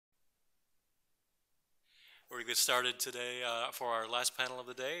We're going to get started today for our last panel of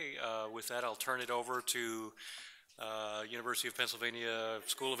the day. With that, I'll turn it over to University of Pennsylvania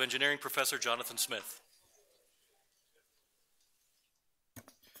School of Engineering Professor Jonathan Smith.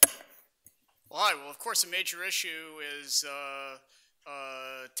 Well, of course, a major issue is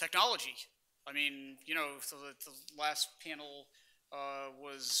technology. I mean, you know, the last panel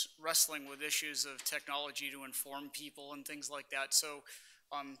was wrestling with issues of technology to inform people and things like that. So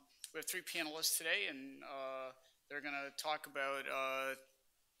we have three panelists today, and they're going to talk about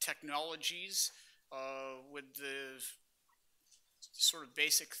technologies with the sort of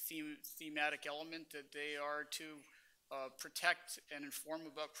basic thematic element that they are to protect and inform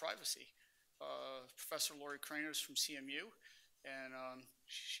about privacy. Professor Lorrie Cranor is from CMU, and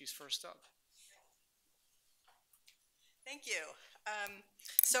she's first up. Thank you.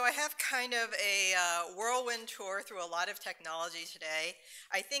 So I have kind of a whirlwind tour through a lot of technology today.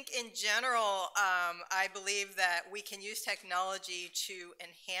 I think in general, I believe that we can use technology to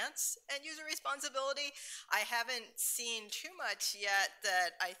enhance end user responsibility. I haven't seen too much yet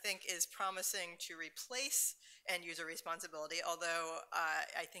that I think is promising to replace end user responsibility, although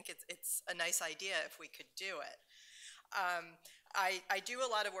I think it's a nice idea if we could do it. I do a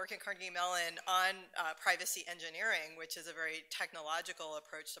lot of work at Carnegie Mellon on privacy engineering, which is a very technological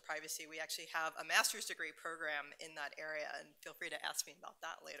approach to privacy. We actually have a master's degree program in that area, and feel free to ask me about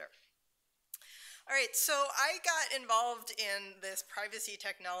that later. All right, so I got involved in this privacy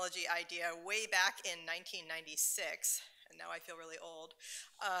technology idea way back in 1996. And now I feel really old.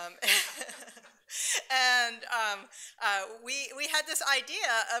 We had this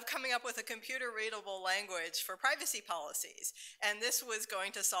idea of coming up with a computer-readable language for privacy policies. And this was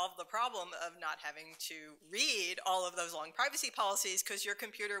going to solve the problem of not having to read all of those long privacy policies because your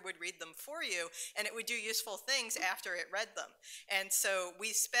computer would read them for you, and it would do useful things after it read them. And so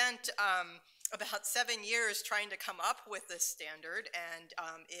we spent about 7 years trying to come up with this standard, and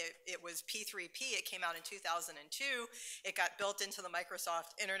it was P3P. It came out in 2002. It got built into the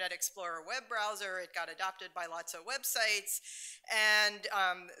Microsoft Internet Explorer web browser. It got adopted by lots of websites, and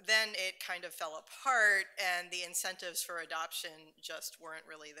then it kind of fell apart, and the incentives for adoption just weren't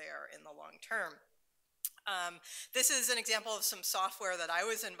really there in the long term. This is an example of some software that I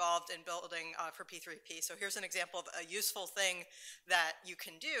was involved in building for P3P. So here's an example of a useful thing that you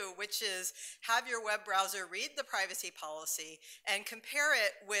can do, which is have your web browser read the privacy policy and compare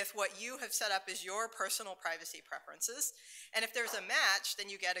it with what you have set up as your personal privacy preferences. And if there's a match, then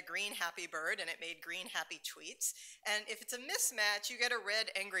you get a green happy bird, and it made green happy tweets. And if it's a mismatch, you get a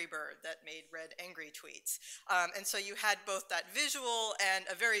red angry bird that made red angry tweets. And so you had both that visual and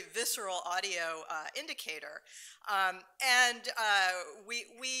a very visceral audio indicator.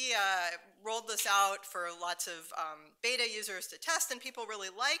 We rolled this out for lots of beta users to test, and people really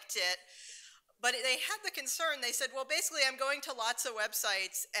liked it. But they had the concern, they said, well, basically, I'm going to lots of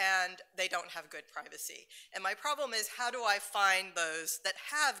websites, and they don't have good privacy. And my problem is, how do I find those that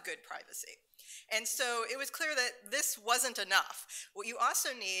have good privacy? And so it was clear that this wasn't enough. What you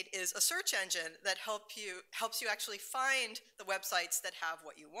also need is a search engine that helps you actually find the websites that have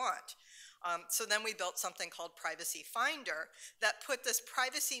what you want. So then we built something called Privacy Finder that put this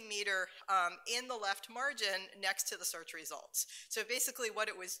privacy meter in the left margin next to the search results. So basically what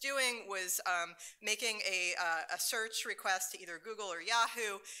it was doing was making a search request to either Google or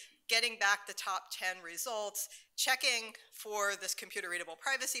Yahoo, getting back the top 10 results, checking for this computer-readable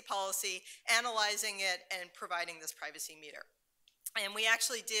privacy policy, analyzing it, and providing this privacy meter. And we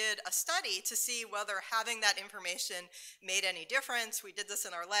actually did a study to see whether having that information made any difference. We did this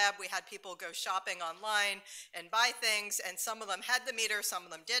in our lab. We had people go shopping online and buy things, and some of them had the meter, some of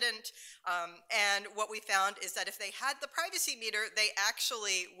them didn't. And what we found is that if they had the privacy meter, they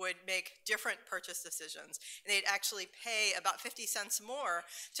actually would make different purchase decisions. They'd actually pay about 50 cents more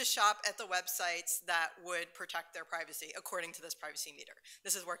to shop at the websites that would protect their privacy, according to this privacy meter.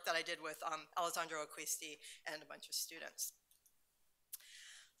 This is work that I did with Alessandro Acquisti and a bunch of students.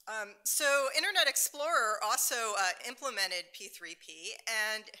 So Internet Explorer also implemented P3P,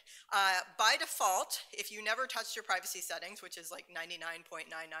 and by default, if you never touched your privacy settings, which is like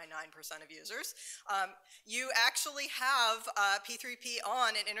 99.999% of users, you actually have P3P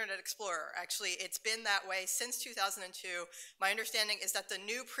on in Internet Explorer. Actually, it's been that way since 2002. My understanding is that the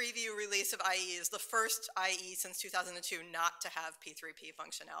new preview release of IE is the first IE since 2002 not to have P3P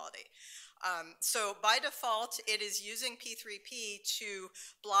functionality. So by default, it is using P3P to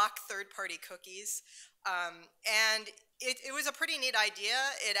block third-party cookies. And it was a pretty neat idea.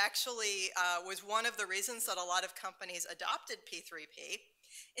 It actually was one of the reasons that a lot of companies adopted P3P.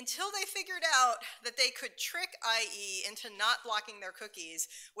 until they figured out that they could trick IE into not blocking their cookies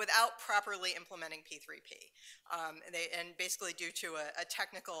without properly implementing P3P. And basically due to a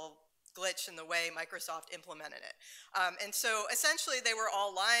technical glitch in the way Microsoft implemented it. And so essentially they were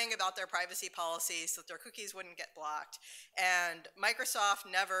all lying about their privacy policies so that their cookies wouldn't get blocked. And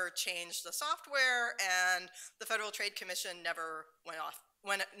Microsoft never changed the software, and the Federal Trade Commission never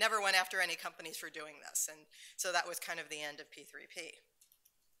went after any companies for doing this. And so that was kind of the end of P3P.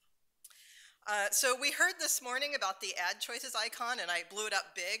 So we heard this morning about the ad choices icon, and I blew it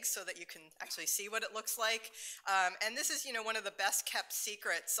up big so that you can actually see what it looks like. And this is, one of the best kept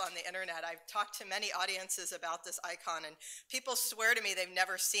secrets on the internet. I've talked to many audiences about this icon, and people swear to me they've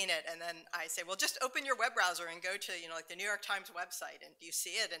never seen it. And then I say, well, just open your web browser and go to, like the New York Times website, and you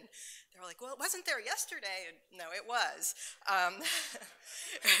see it. And they're like, well, it wasn't there yesterday. And no, it was.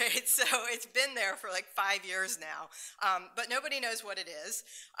 Right, so it's been there for like 5 years now, but nobody knows what it is.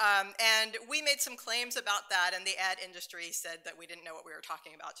 And we made some claims about that, and the ad industry said that we didn't know what we were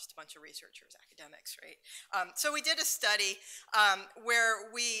talking about, just a bunch of researchers, academics, right? So we did a study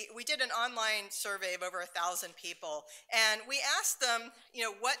where we did an online survey of over 1,000 people, and we asked them,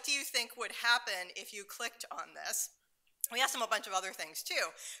 what do you think would happen if you clicked on this? We asked them a bunch of other things too.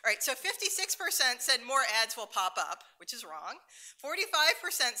 All right, so 56% said more ads will pop up, which is wrong.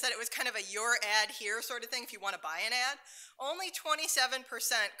 45% said it was kind of a your ad here sort of thing if you want to buy an ad. Only 27%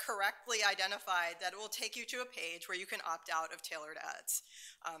 correctly identified that it will take you to a page where you can opt out of tailored ads.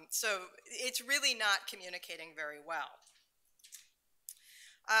 So it's really not communicating very well.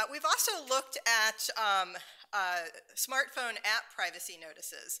 We've also looked at smartphone app privacy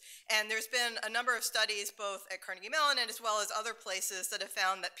notices, and there's been a number of studies both at Carnegie Mellon and as well as other places that have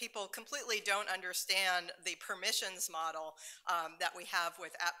found that people completely don't understand the permissions model that we have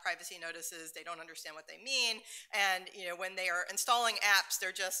with app privacy notices. They don't understand what they mean, and when they are installing apps,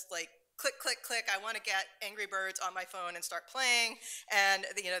 they're just like, click, click, click, I want to get Angry Birds on my phone and start playing, and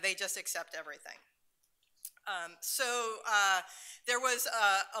they just accept everything. There was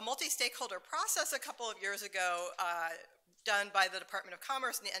a multi-stakeholder process a couple of years ago done by the Department of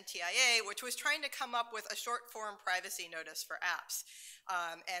Commerce and the NTIA, which was trying to come up with a short-form privacy notice for apps.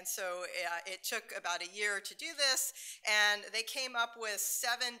 And so it took about a year to do this, and they came up with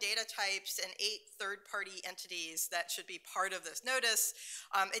 7 data types and 8 third-party entities that should be part of this notice.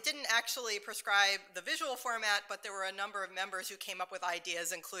 It didn't actually prescribe the visual format, but there were a number of members who came up with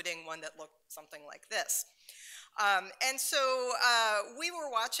ideas, including one that looked something like this. And so we were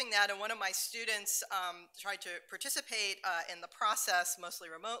watching that, and one of my students tried to participate in the process, mostly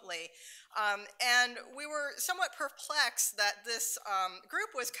remotely, and we were somewhat perplexed that this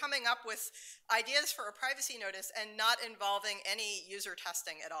group was coming up with ideas for a privacy notice and not involving any user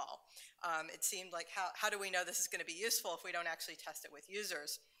testing at all. It seemed like, how do we know this is going to be useful if we don't actually test it with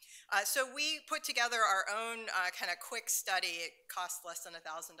users? So we put together our own kind of quick study. It cost less than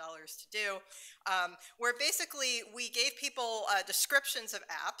 $1,000 to do, where basically we gave people descriptions of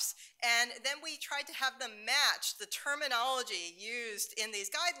apps, and then we tried to have them match the terminology used in these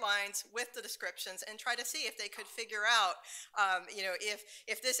guidelines with the descriptions and try to see if they could figure out,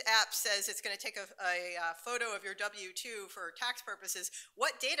 if this app says it's going to take a photo of your W-2 for tax purposes,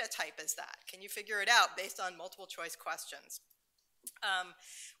 what data type is that? Can you figure it out based on multiple choice questions?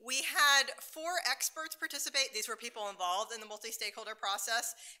 We had 4 experts participate. These were people involved in the multi-stakeholder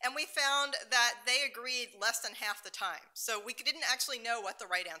process, and we found that they agreed less than half the time. So we didn't actually know what the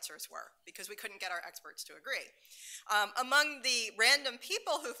right answers were because we couldn't get our experts to agree. Among the random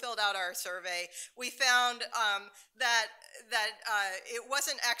people who filled out our survey, we found that it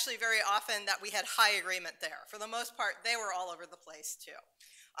wasn't actually very often that we had high agreement there. For the most part, they were all over the place too.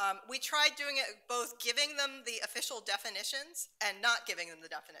 We tried doing it both giving them the official definitions and not giving them the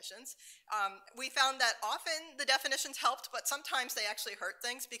definitions. We found that often the definitions helped, but sometimes they actually hurt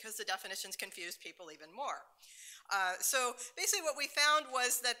things because the definitions confused people even more. So basically what we found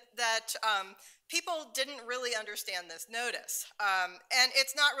was that people didn't really understand this notice. And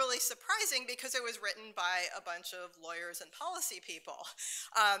it's not really surprising because it was written by a bunch of lawyers and policy people.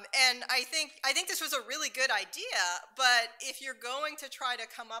 And I think this was a really good idea, but if you're going to try to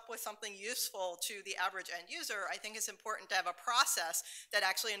come up with something useful to the average end user, I think it's important to have a process that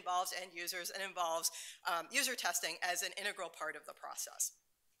actually involves end users and involves user testing as an integral part of the process.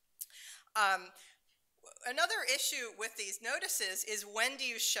 Another issue with these notices is when do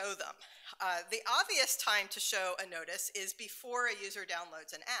you show them? The obvious time to show a notice is before a user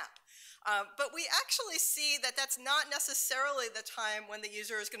downloads an app. But we actually see that that's not necessarily the time when the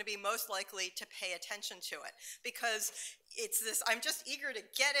user is going to be most likely to pay attention to it, because it's this, I'm just eager to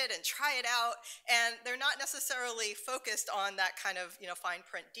get it and try it out, and they're not necessarily focused on that kind of, fine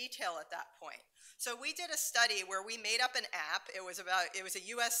print detail at that point. So we did a study where we made up an app. It was a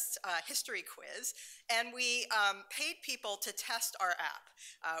US history quiz, and we paid people to test our app.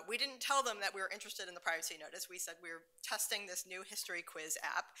 We didn't tell them that we were interested in the privacy notice. We said we were testing this new history quiz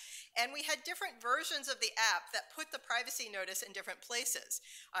app, and we had different versions of the app that put the privacy notice in different places.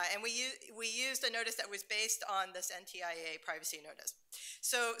 And we used a notice that was based on this NTIA privacy notice.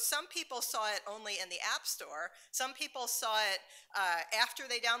 So some people saw it only in the App Store. Some people saw it after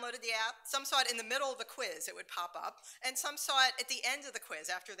they downloaded the app. Some saw it in the middle of the quiz, it would pop up. And some saw it at the end of the quiz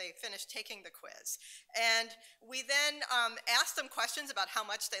after they finished taking the quiz. And we then asked them questions about how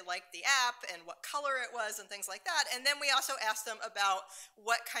much they liked the app and what color it was and things like that. And then we also asked them about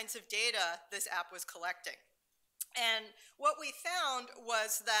what kinds of data this app was collecting. And what we found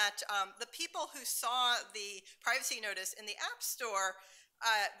was that the people who saw the privacy notice in the App Store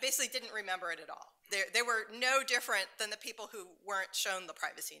basically didn't remember it at all. They were no different than the people who weren't shown the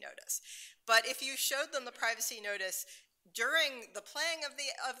privacy notice. But if you showed them the privacy notice during the playing of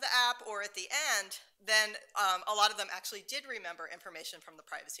the app or at the end, then a lot of them actually did remember information from the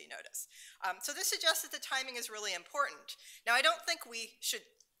privacy notice. So this suggests that the timing is really important. Now, I don't think we should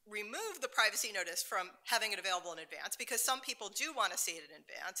remove the privacy notice from having it available in advance, because some people do want to see it in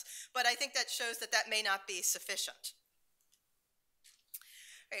advance, but I think that shows that that may not be sufficient.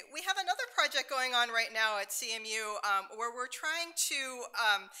 Right, we have another project going on right now at CMU where we're trying to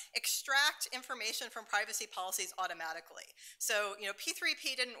extract information from privacy policies automatically. So,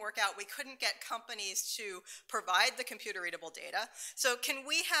 P3P didn't work out. We couldn't get companies to provide the computer-readable data. So can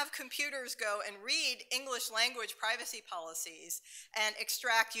we have computers go and read English language privacy policies and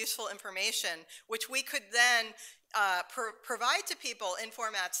extract useful information, which we could then provide to people in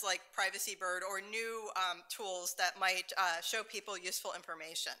formats like PrivacyBird or new tools that might show people useful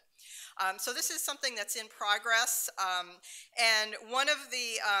information. So this is something that's in progress, and one of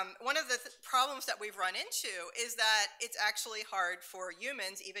the problems that we've run into is that it's actually hard for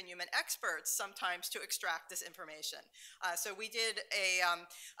humans, even human experts, sometimes to extract this information. So we did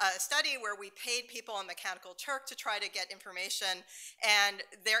a study where we paid people on Mechanical Turk to try to get information, and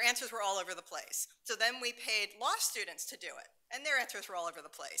their answers were all over the place. So then we paid law students to do it, and their answers were all over the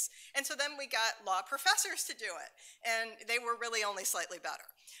place. And so then we got law professors to do it, and they were really only slightly better.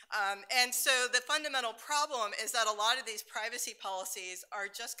 And so the fundamental problem is that a lot of these privacy policies are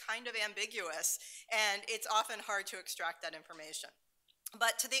just kind of ambiguous, and it's often hard to extract that information.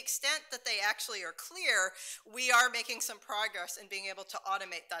 But to the extent that they actually are clear, we are making some progress in being able to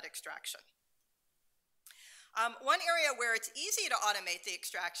automate that extraction. One area where it's easy to automate the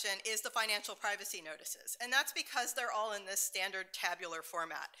extraction is the financial privacy notices, and that's because they're all in this standard tabular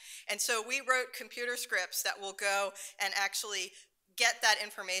format. And so we wrote computer scripts that will go and actually get that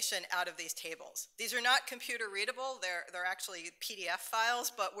information out of these tables. These are not computer readable, they're actually PDF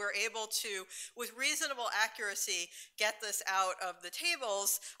files, but we're able to, with reasonable accuracy, get this out of the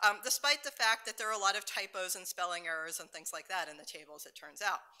tables, despite the fact that there are a lot of typos and spelling errors and things like that in the tables, it turns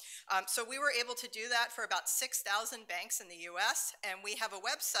out. So we were able to do that for about 6,000 banks in the US, and we have a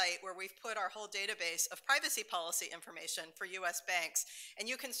website where we've put our whole database of privacy policy information for US banks, and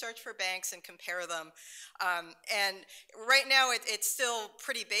you can search for banks and compare them. And right now it's still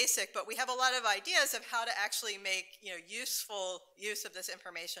pretty basic, but we have a lot of ideas of how to actually make useful use of this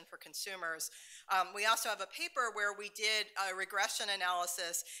information for consumers. We also have a paper where we did a regression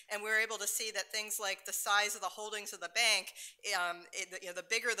analysis, and we were able to see that things like the size of the holdings of the bank, the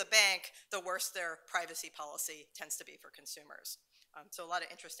bigger the bank, the worse their privacy policy tends to be for consumers. So a lot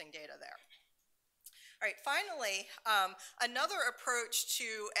of interesting data there. All right, finally, another approach to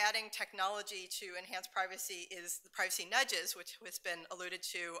adding technology to enhance privacy is the privacy nudges, which has been alluded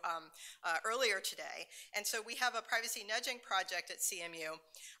to earlier today. And so we have a privacy nudging project at CMU,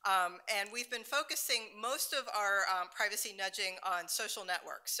 and we've been focusing most of our privacy nudging on social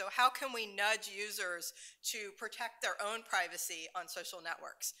networks. So how can we nudge users to protect their own privacy on social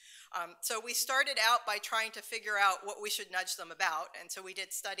networks? So we started out by trying to figure out what we should nudge them about, and so we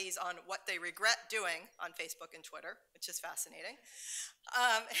did studies on what they regret doing on Facebook and Twitter, which is fascinating.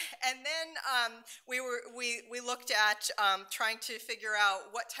 And then we looked at trying to figure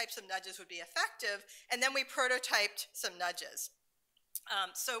out what types of nudges would be effective, and then we prototyped some nudges.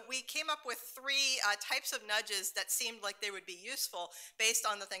 So we came up with 3 types of nudges that seemed like they would be useful based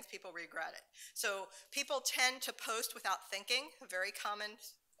on the things people regretted. So people tend to post without thinking, a very common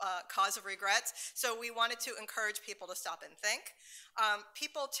cause of regrets. So we wanted to encourage people to stop and think.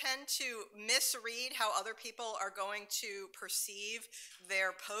 People tend to misread how other people are going to perceive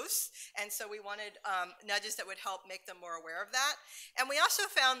their posts, and so we wanted nudges that would help make them more aware of that. And we also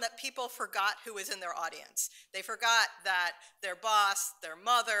found that people forgot who was in their audience. They forgot that their boss, their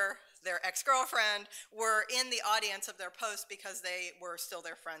mother, their ex-girlfriend were in the audience of their post because they were still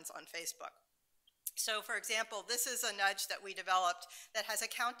their friends on Facebook. So for example, this is a nudge that we developed that has a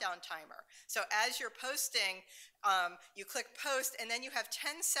countdown timer. So as you're posting, you click post, and then you have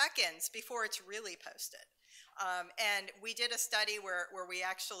 10 seconds before it's really posted. And we did a study where we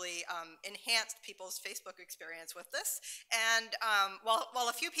actually enhanced people's Facebook experience with this. And while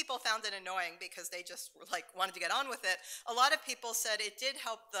a few people found it annoying because they just wanted to get on with it, a lot of people said it did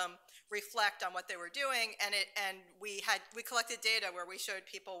help them reflect on what they were doing. And we collected data where we showed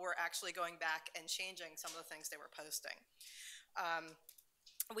people were actually going back and changing some of the things they were posting.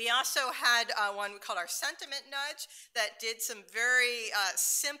 We also had one we called our sentiment nudge that did some very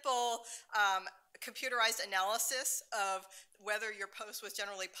simple computerized analysis of whether your post was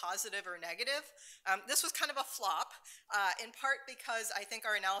generally positive or negative. This was kind of a flop, in part because I think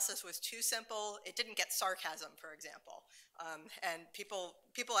our analysis was too simple. It didn't get sarcasm, for example. And people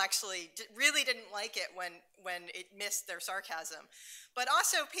actually really didn't like it when it missed their sarcasm. But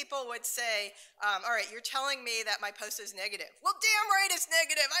also people would say, all right, you're telling me that my post is negative. Well, damn right it's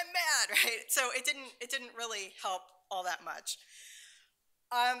negative, I'm mad, right? So it didn't really help all that much.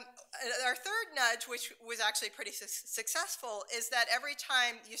 Our third nudge, which was actually pretty successful, is that every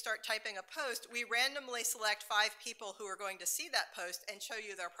time you start typing a post, we randomly select 5 people who are going to see that post and show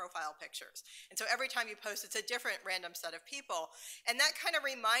you their profile pictures. And so every time you post, it's a different random set of people. And that kind of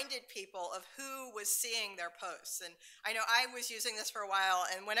reminded people of who was seeing their posts. And I know I was using this for a while,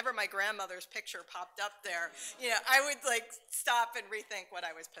 and whenever my grandmother's picture popped up there, I would stop and rethink what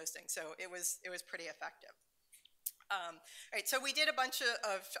I was posting. So it was pretty effective. All right, so we did a bunch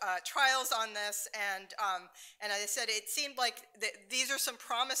of trials on this, and as I said, it seemed like these are some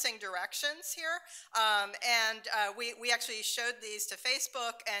promising directions here, we actually showed these to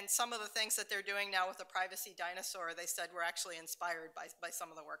Facebook, and some of the things that they're doing now with the privacy dinosaur, they said were actually inspired by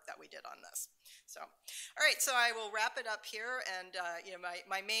some of the work that we did on this. So, all right, so I will wrap it up here, and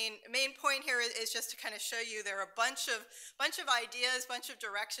my main point here is just to kind of show you there are a bunch of ideas, bunch of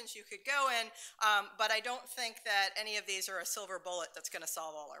directions you could go in, but I don't think that any of these are a silver bullet that's going to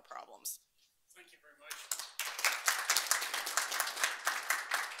solve all our problems. Thank you very much.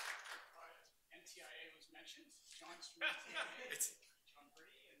 NTIA was mentioned. John's from NTIA. John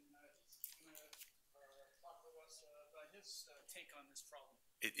Verdi, and he's going to talk with us about his take on this problem.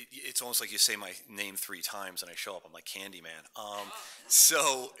 It's almost like you say my name 3 times and I show up. I'm like Candyman.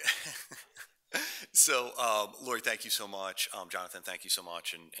 So, Lorrie, thank you so much. Jonathan, thank you so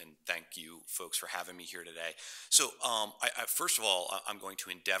much, and thank you folks for having me here today. So, first of all, I'm going to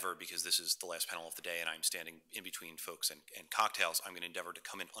endeavor, because this is the last panel of the day and I'm standing in between folks and cocktails, I'm going to endeavor to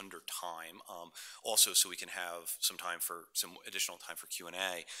come in under time, also so we can have some additional time for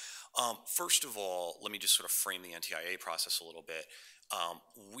Q&A. First of all, let me just sort of frame the NTIA process a little bit.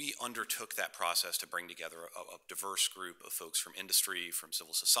 We undertook that process to bring together a diverse group of folks from industry, from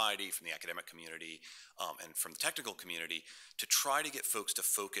civil society, from the academic community, and from the technical community to try to get folks to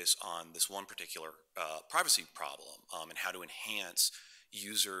focus on this one particular privacy problem, and how to enhance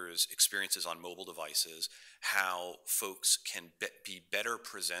users' experiences on mobile devices, how folks can be better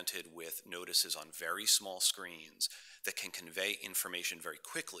presented with notices on very small screens that can convey information very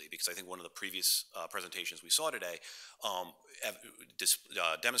quickly, because I think one of the previous presentations we saw today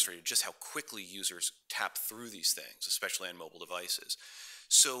demonstrated just how quickly users tap through these things, especially on mobile devices.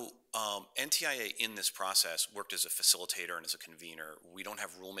 So NTIA in this process worked as a facilitator and as a convener. We don't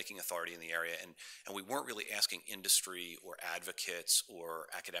have rulemaking authority in the area, and we weren't really asking industry or advocates or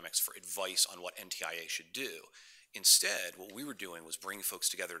academics for advice on what NTIA should do. Instead, what we were doing was bringing folks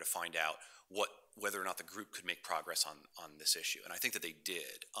together to find out whether or not the group could make progress on this issue, and I think that they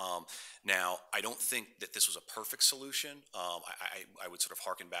did. Now, I don't think that this was a perfect solution. I would sort of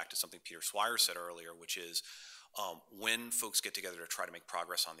harken back to something Peter Swire said earlier, which is when folks get together to try to make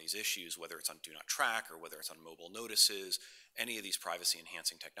progress on these issues, whether it's on Do Not Track or whether it's on mobile notices, any of these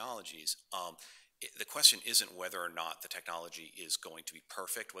privacy-enhancing technologies, the question isn't whether or not the technology is going to be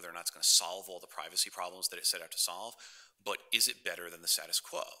perfect, whether or not it's going to solve all the privacy problems that it set out to solve, but is it better than the status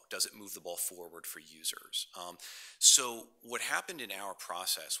quo? Does it move the ball forward for users? So what happened in our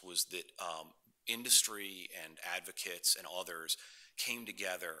process was that industry and advocates and others came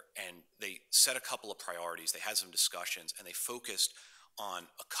together and they set a couple of priorities. They had some discussions and they focused on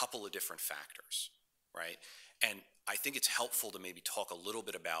a couple of different factors, right? And I think it's helpful to maybe talk a little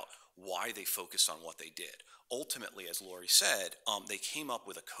bit about why they focused on what they did. Ultimately, as Lorrie said, they came up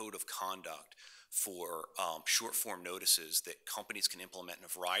with a code of conduct for short form notices that companies can implement in a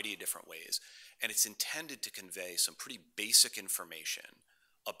variety of different ways. And it's intended to convey some pretty basic information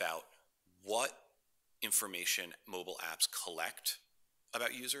about what information mobile apps collect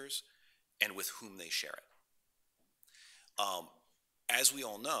about users and with whom they share it. As we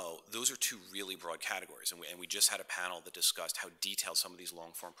all know, those are two really broad categories, and we just had a panel that discussed how detailed some of these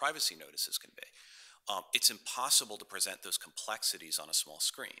long-form privacy notices can be. It's impossible to present those complexities on a small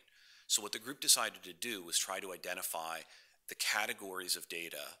screen. So what the group decided to do was try to identify the categories of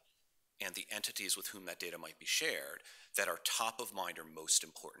data and the entities with whom that data might be shared that are top of mind or most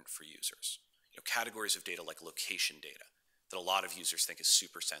important for users. Categories of data like location data that a lot of users think is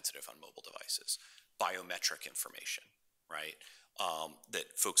super sensitive on mobile devices, biometric information, right? That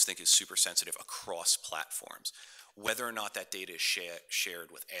folks think is super sensitive across platforms. Whether or not that data is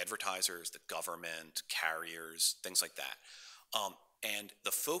shared with advertisers, the government, carriers, things like that. And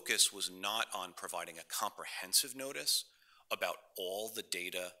the focus was not on providing a comprehensive notice about all the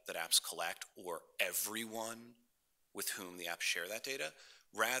data that apps collect or everyone with whom the apps share that data.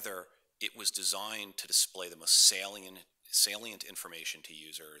 Rather, it was designed to display the most salient information to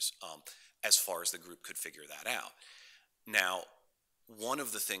users as far as the group could figure that out. Now, one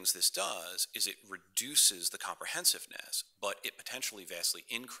of the things this does is it reduces the comprehensiveness, but it potentially vastly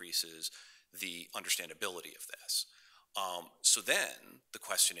increases the understandability of this. So then the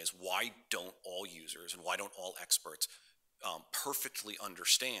question is, why don't all users and why don't all experts perfectly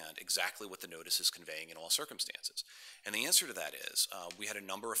understand exactly what the notice is conveying in all circumstances? And the answer to that is, we had a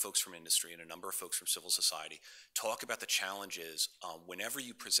number of folks from industry and a number of folks from civil society talk about the challenges whenever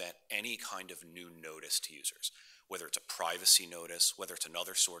you present any kind of new notice to users, whether it's a privacy notice, whether it's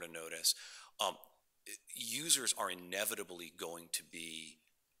another sort of notice. Users are inevitably going to be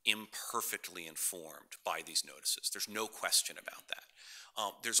imperfectly informed by these notices. There's no question about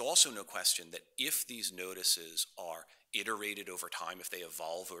that. There's also no question that if these notices are iterated over time, if they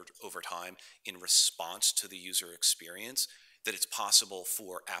evolve over time in response to the user experience, that it's possible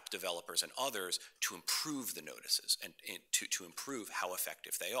for app developers and others to improve the notices and to improve how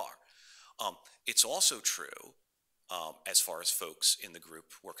effective they are. It's also true, as far as folks in the group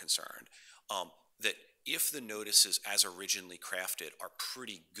were concerned, that if the notices as originally crafted are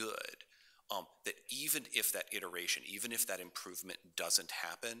pretty good, that even if that iteration, even if that improvement doesn't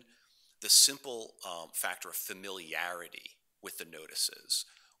happen, the simple factor of familiarity with the notices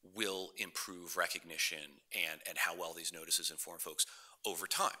will improve recognition and how well these notices inform folks over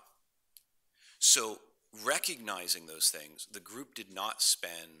time. So recognizing those things, the group did not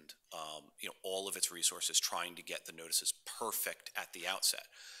spend all of its resources trying to get the notices perfect at the outset.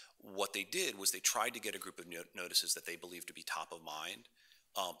 What they did was they tried to get a group of notices that they believed to be top of mind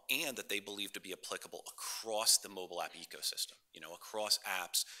and that they believed to be applicable across the mobile app ecosystem, across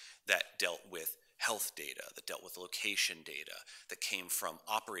apps that dealt with health data, that dealt with location data, that came from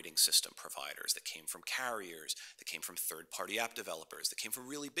operating system providers, that came from carriers, that came from third-party app developers, that came from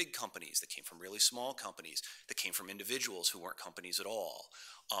really big companies, that came from really small companies, that came from individuals who weren't companies at all.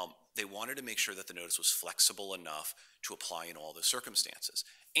 They wanted to make sure that the notice was flexible enough to apply in all those circumstances.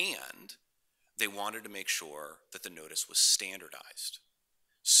 And they wanted to make sure that the notice was standardized.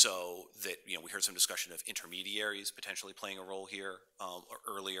 So that, we heard some discussion of intermediaries potentially playing a role here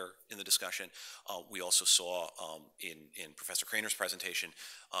earlier in the discussion. We also saw in Professor Cranor's presentation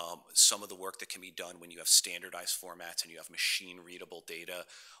some of the work that can be done when you have standardized formats and you have machine-readable data.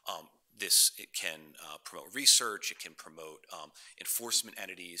 It can promote research, it can promote enforcement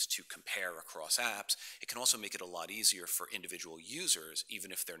entities to compare across apps. It can also make it a lot easier for individual users,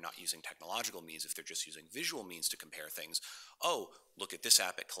 even if they're not using technological means, if they're just using visual means to compare things. Oh, look at this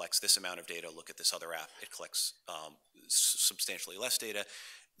app, it collects this amount of data. Look at this other app, it collects substantially less data.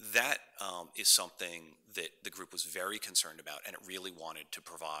 That is something that the group was very concerned about and it really wanted to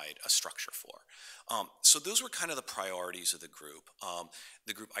provide a structure for. So those were kind of the priorities of the group.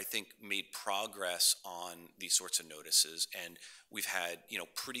 The group, I think, made progress on these sorts of notices, and we've had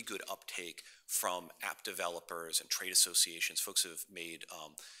pretty good uptake from app developers and trade associations. Folks have made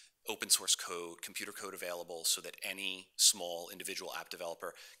open source code, computer code available so that any small individual app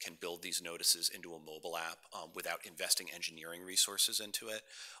developer can build these notices into a mobile app without investing engineering resources into it.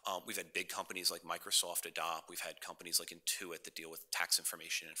 We've had big companies like Microsoft adopt. We've had companies like Intuit that deal with tax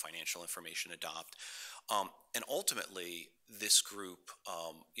information and financial information adopt. And ultimately, this group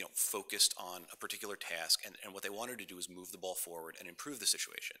focused on a particular task, and what they wanted to do is move the ball forward and improve the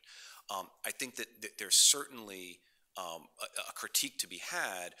situation. I think that there's certainly a critique to be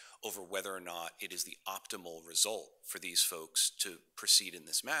had over whether or not it is the optimal result for these folks to proceed in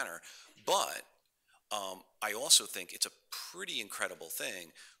this manner. But I also think it's a pretty incredible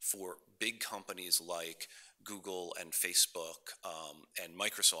thing for big companies like Google and Facebook and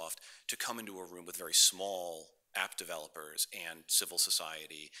Microsoft to come into a room with very small app developers and civil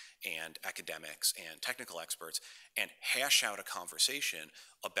society and academics and technical experts and hash out a conversation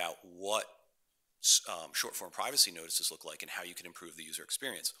about what short-form privacy notices look like and how you can improve the user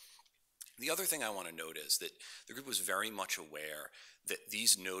experience. The other thing I want to note is that the group was very much aware that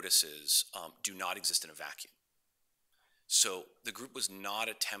these notices do not exist in a vacuum. So the group was not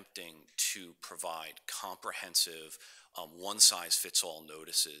attempting to provide comprehensive one-size-fits-all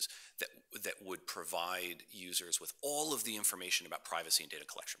notices that would provide users with all of the information about privacy and data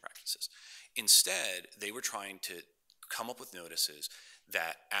collection practices. Instead, they were trying to come up with notices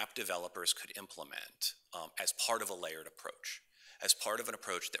that app developers could implement as part of a layered approach, as part of an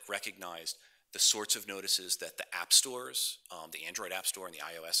approach that recognized the sorts of notices that the app stores, the Android App Store and the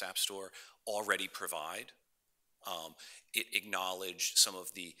iOS App Store, already provide. It acknowledged some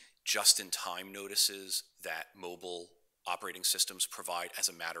of the just-in-time notices that mobile operating systems provide as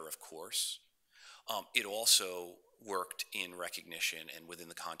a matter of course. It also worked in recognition and within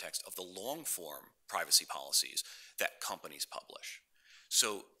the context of the long-form privacy policies that companies publish.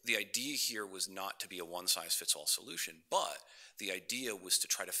 So the idea here was not to be a one-size-fits-all solution, but the idea was to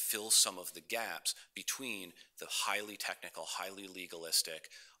try to fill some of the gaps between the highly technical, highly legalistic,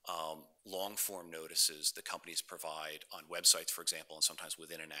 long-form notices that companies provide on websites, for example, and sometimes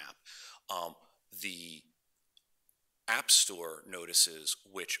within an app. The App Store notices,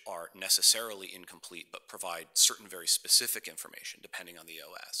 which are necessarily incomplete but provide certain very specific information depending on the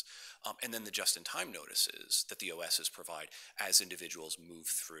OS, and then the just-in-time notices that the OSs provide as individuals move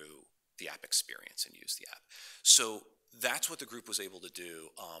through the app experience and use the app. So that's what the group was able to do.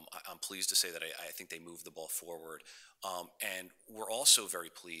 I'm pleased to say that I think they moved the ball forward. And we're also very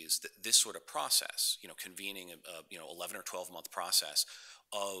pleased that this sort of process, convening a 11 or 12-month process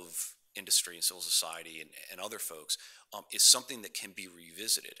of industry and civil society and other folks is something that can be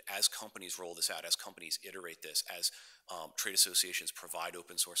revisited as companies roll this out, as companies iterate this, as trade associations provide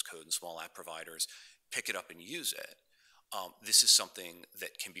open source code and small app providers pick it up and use it. This is something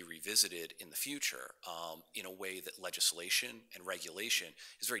that can be revisited in the future in a way that legislation and regulation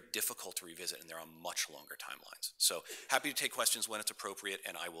is very difficult to revisit, and they're on much longer timelines. So happy to take questions when it's appropriate,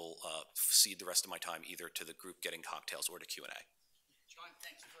 and I will cede the rest of my time either to the group getting cocktails or to Q&A. John,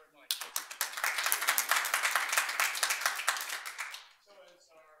 thank you very much. So as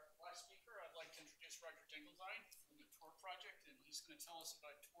our last speaker, I'd like to introduce Roger Dingledine from the Tor project, and he's going to tell us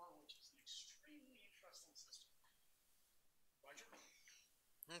about Tor, which is an extremely interesting system. Roger?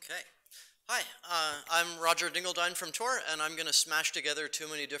 Okay. Hi, I'm Roger Dingledine from Tor, and I'm going to smash together too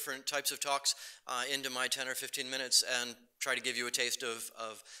many different types of talks into my 10 or 15 minutes and try to give you a taste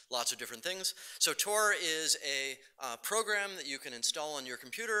of lots of different things. So Tor is a program that you can install on your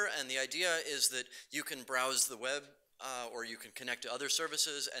computer, and the idea is that you can browse the web or you can connect to other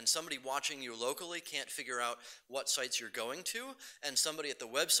services, and somebody watching you locally can't figure out what sites you're going to, and somebody at the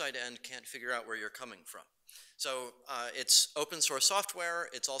website end can't figure out where you're coming from. So it's open source software.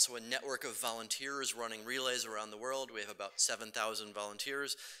 It's also a network of volunteers running relays around the world. We have about 7,000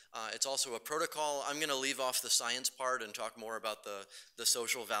 volunteers. It's also a protocol. I'm going to leave off the science part and talk more about the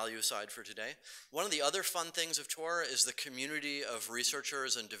social value side for today. One of the other fun things of Tor is the community of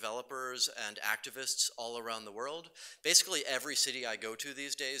researchers and developers and activists all around the world. Basically, every city I go to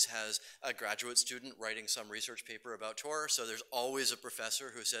these days has a graduate student writing some research paper about Tor. So there's always a professor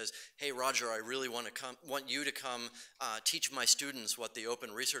who says, "Hey, Roger, I really want you to come teach my students what the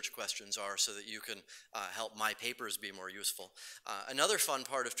open research questions are so that you can help my papers be more useful." Another fun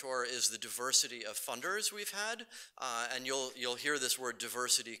part of Tor is the diversity of funders we've had, and you'll hear this word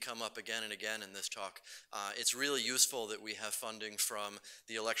diversity come up again and again in this talk. It's really useful that we have funding from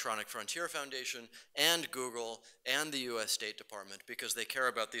the Electronic Frontier Foundation and Google and the US State Department because they care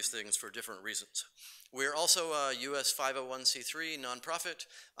about these things for different reasons. We're also a US 501c3 nonprofit.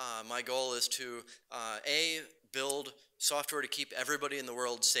 My goal is to, build software to keep everybody in the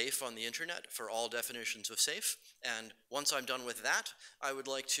world safe on the internet for all definitions of safe. And once I'm done with that, I would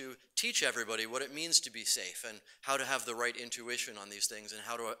like to teach everybody what it means to be safe and how to have the right intuition on these things and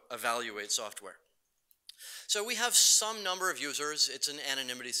how to evaluate software. So we have some number of users. It's an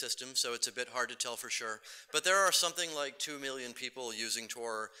anonymity system, so it's a bit hard to tell for sure. But there are something like 2 million people using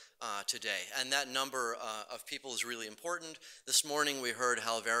Tor today, and that number of people is really important. This morning we heard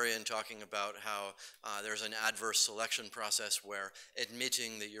Halvarian talking about how there's an adverse selection process where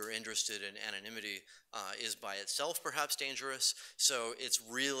admitting that you're interested in anonymity is by itself perhaps dangerous. So it's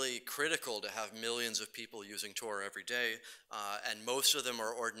really critical to have millions of people using Tor every day, and most of them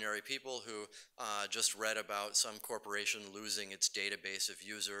are ordinary people who just read about some corporation losing its database of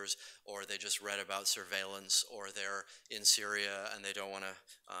users, or they just read about surveillance, or they're in Syria and they don't want to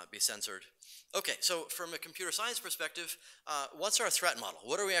be censored. Okay, so from a computer science perspective, what's our threat model?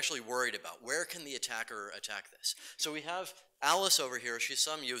 What are we actually worried about? Where can the attacker attack this? So we have Alice over here. She's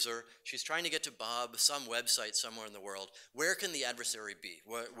some user. She's trying to get to Bob, some website somewhere in the world. Where can the adversary be?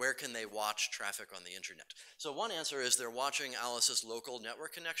 Where can they watch traffic on the internet? So one answer is they're watching Alice's local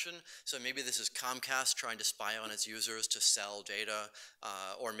network connection. So maybe this is Comcast trying to spy on its users to sell data,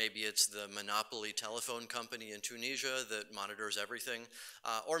 or maybe it's the monopoly telephone company in Tunisia that monitors everything.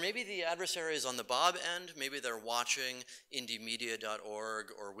 Or maybe the adversary is on the Bob end. Maybe they're watching indiemedia.org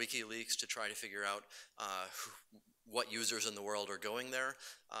or WikiLeaks to try to figure out what users in the world are going there.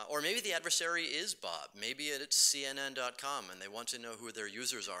 Or maybe the adversary is Bob. Maybe it's CNN.com and they want to know who their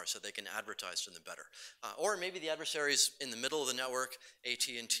users are so they can advertise to them better. Or maybe the adversary's in the middle of the network,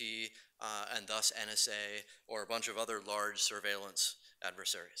 AT&T, and thus NSA, or a bunch of other large surveillance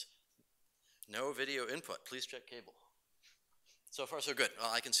adversaries. No video input. Please check cable. So far, so good.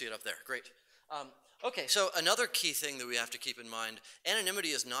 Well, I can see it up there. Great. Okay, so another key thing that we have to keep in mind, anonymity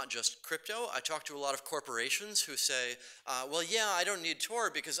is not just crypto. I talk to a lot of corporations who say, well, yeah, I don't need Tor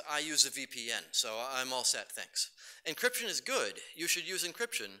because I use a VPN, so I'm all set, thanks. Encryption is good. You should use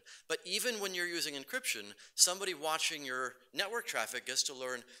encryption. But even when you're using encryption, somebody watching your network traffic gets to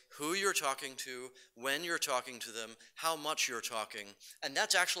learn who you're talking to, when you're talking to them, how much you're talking. And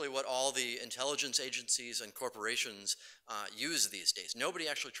that's actually what all the intelligence agencies and corporations use these days. Nobody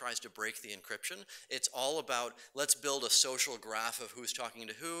actually tries to break the encryption. It's all about, let's build a social graph of who's talking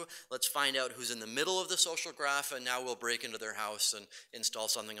to who. Let's find out who's in the middle of the social graph, and now we'll break into their house and install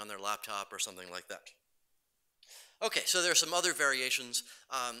something on their laptop or something like that. Okay, so there are some other variations.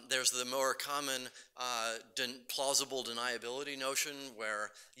 There's the more common plausible deniability notion where,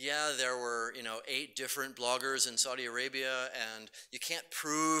 yeah, there were 8 different bloggers in Saudi Arabia, and you can't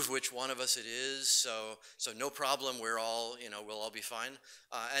prove which one of us it is, so no problem. We'll all be fine.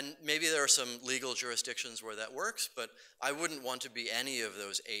 And maybe there are some legal jurisdictions where that works, but I wouldn't want to be any of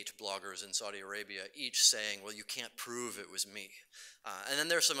those 8 bloggers in Saudi Arabia, each saying, well, you can't prove it was me. And then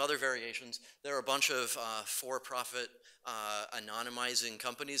there's some other variations. There are a bunch of for-profit anonymizing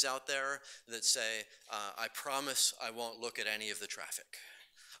companies out there that say, I promise I won't look at any of the traffic.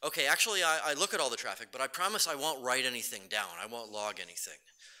 Okay, actually, I look at all the traffic, but I promise I won't write anything down. I won't log anything.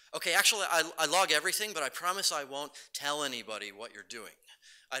 Okay, actually, I log everything, but I promise I won't tell anybody what you're doing.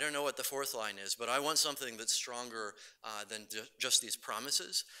 I don't know what the 4th line is, but I want something that's stronger than just these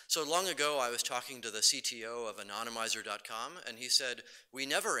promises. So long ago, I was talking to the CTO of anonymizer.com, and he said, we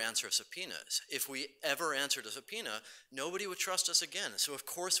never answer subpoenas. If we ever answered a subpoena, nobody would trust us again. So of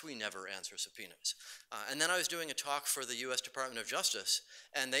course we never answer subpoenas. And then I was doing a talk for the US Department of Justice,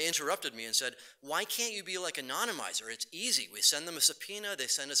 and they interrupted me and said, why can't you be like Anonymizer? It's easy. We send them a subpoena, they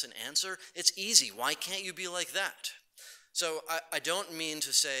send us an answer. It's easy. Why can't you be like that? So I don't mean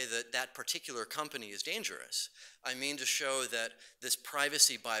to say that that particular company is dangerous. I mean to show that this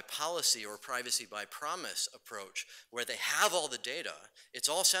privacy by policy or privacy by promise approach, where they have all the data, it's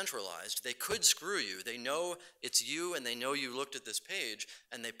all centralized, they could screw you, they know it's you and they know you looked at this page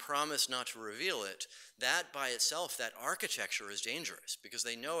and they promise not to reveal it, that by itself, that architecture is dangerous because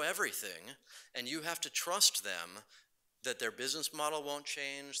they know everything and you have to trust them that their business model won't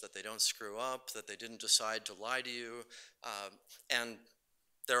change, that they don't screw up, that they didn't decide to lie to you. And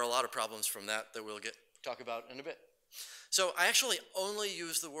there are a lot of problems from that we'll talk about in a bit. So I actually only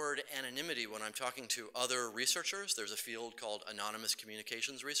use the word anonymity when I'm talking to other researchers. There's a field called anonymous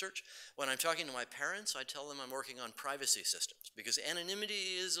communications research. When I'm talking to my parents, I tell them I'm working on privacy systems because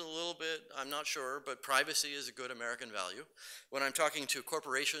anonymity is a little bit, I'm not sure, but privacy is a good American value. When I'm talking to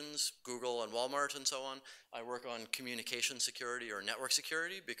corporations, Google and Walmart and so on, I work on communication security or network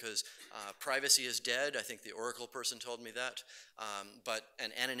security because privacy is dead. I think the Oracle person told me that.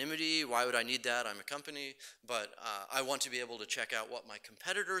 And anonymity, why would I need that? I'm a company. But I want to be able to check out what my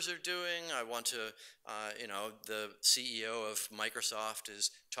competitors are doing. I want to, the CEO of Microsoft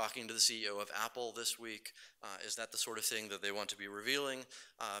is talking to the CEO of Apple this week. Is that the sort of thing that they want to be revealing?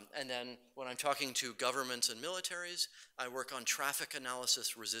 And then when I'm talking to governments and militaries, I work on traffic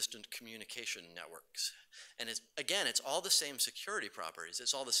analysis resistant communication networks. And it's all the same security properties,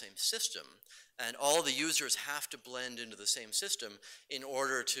 it's all the same system, and all the users have to blend into the same system in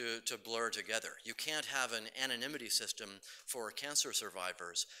order to blur together. You can't have an anonymity system for cancer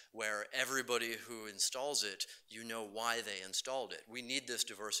survivors where everybody who installs it, you know why they installed it. We need this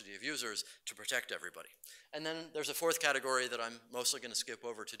diversity of users to protect everybody. And then there's a fourth category that I'm mostly going to skip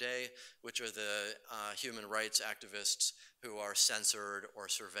over today, which are the human rights activists who are censored or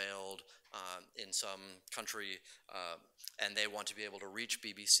surveilled in some country, and they want to be able to reach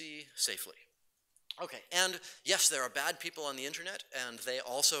BBC safely. Okay, and yes, there are bad people on the internet, and they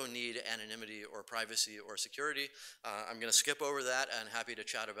also need anonymity or privacy or security. I'm going to skip over that and happy to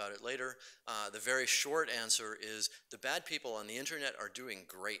chat about it later. The very short answer is the bad people on the internet are doing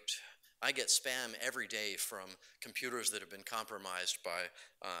great. I get spam every day from computers that have been compromised by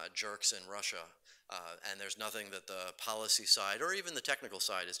jerks in Russia, and there's nothing that the policy side or even the technical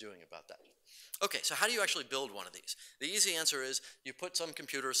side is doing about that. Okay, so how do you actually build one of these? The easy answer is you put some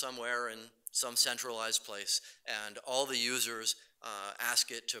computer somewhere in some centralized place, and all the users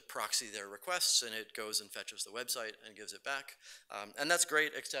ask it to proxy their requests, and it goes and fetches the website and gives it back. And that's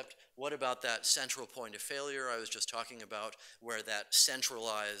great, except what about that central point of failure I was just talking about, where that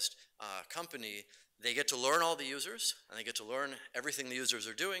centralized company, they get to learn all the users, and they get to learn everything the users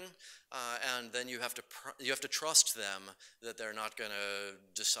are doing, and then you have to trust them that they're not going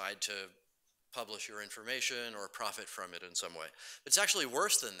to decide to publish your information or profit from it in some way. It's actually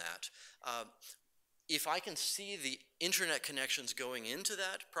worse than that. If I can see the internet connections going into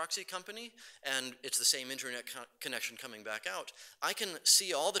that proxy company, and it's the same internet connection coming back out, I can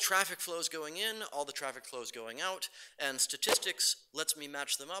see all the traffic flows going in, all the traffic flows going out, and statistics lets me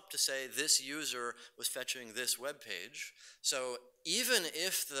match them up to say this user was fetching this web page. So even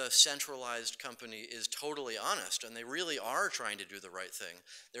if the centralized company is totally honest and they really are trying to do the right thing,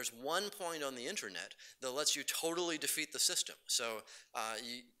 there's one point on the internet that lets you totally defeat the system. So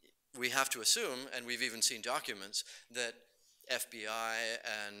we have to assume, and we've even seen documents, that FBI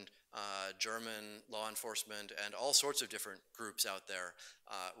and German law enforcement and all sorts of different groups out there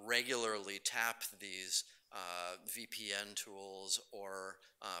regularly tap these VPN tools or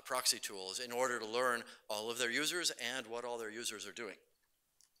proxy tools in order to learn all of their users and what all their users are doing.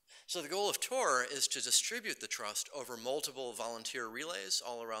 So the goal of Tor is to distribute the trust over multiple volunteer relays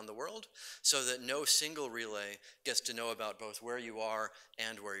all around the world so that no single relay gets to know about both where you are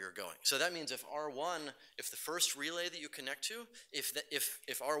and where you're going. So that means if the first relay that you connect to,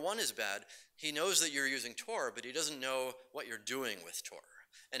 if R1 is bad, he knows that you're using Tor, but he doesn't know what you're doing with Tor.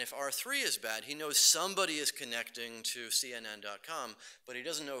 And if R3 is bad, he knows somebody is connecting to CNN.com, but he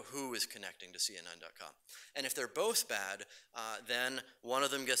doesn't know who is connecting to CNN.com. And if they're both bad, then one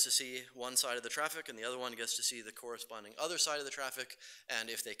of them gets to see one side of the traffic and the other one gets to see the corresponding other side of the traffic. And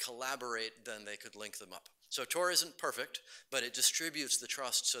if they collaborate, then they could link them up. So Tor isn't perfect, but it distributes the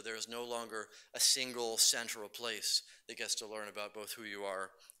trust so there's no longer a single central place that gets to learn about both who you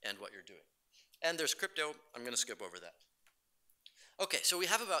are and what you're doing. And there's crypto. I'm going to skip over that. Okay, so we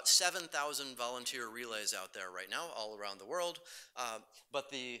have about 7,000 volunteer relays out there right now, all around the world.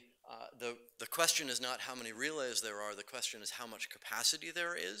 But the question is not how many relays there are. The question is how much capacity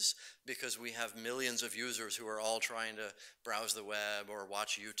there is, because we have millions of users who are all trying to browse the web or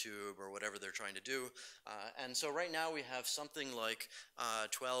watch YouTube or whatever they're trying to do. And so right now we have something like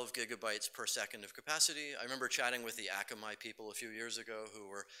 12 gigabytes per second of capacity. I remember chatting with the Akamai people a few years ago who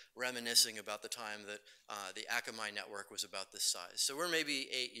were reminiscing about the time that the Akamai network was about this size. So we're maybe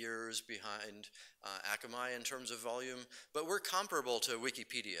 8 years behind Akamai in terms of volume, but we're comparable to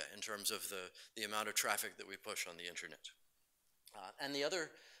Wikipedia in terms of the amount of traffic that we push on the internet. And the other,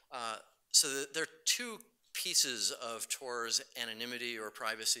 so there are two pieces of Tor's anonymity or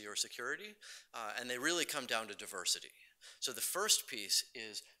privacy or security, and they really come down to diversity. So the first piece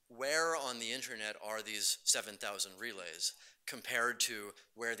is where on the internet are these 7,000 relays compared to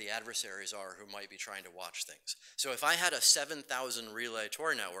where the adversaries are who might be trying to watch things. So if I had a 7,000 relay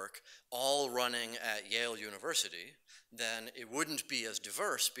Tor network all running at Yale University, then it wouldn't be as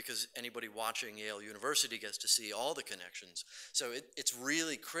diverse because anybody watching Yale University gets to see all the connections. So it's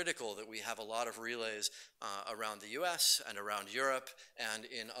really critical that we have a lot of relays around the US and around Europe and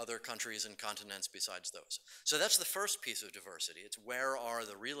in other countries and continents besides those. So that's the first piece of diversity. It's where are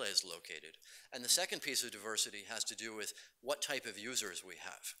the relays located. And the second piece of diversity has to do with what type of users we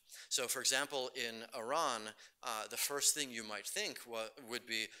have. So for example, in Iran, the first thing you might think would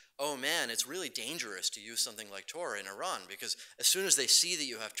be, oh man, it's really dangerous to use something like Tor in Iran. Iran, because as soon as they see that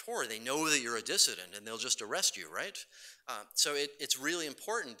you have Tor, they know that you're a dissident and they'll just arrest you, right? So it's really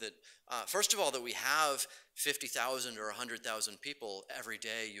important that, first of all, that we have 50,000 or 100,000 people every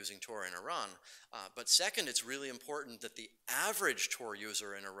day using Tor in Iran. But second, it's really important that the average Tor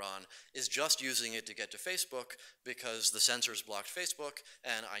user in Iran is just using it to get to Facebook because the censors blocked Facebook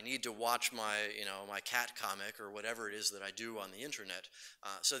and I need to watch my, my cat comic or whatever it is that I do on the internet.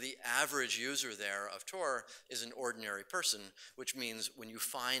 So the average user there of Tor is an ordinary person, which means when you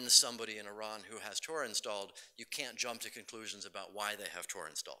find somebody in Iran who has Tor installed, you can't jump to conclusions about why they have Tor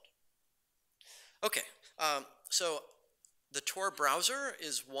installed. Okay, so the Tor browser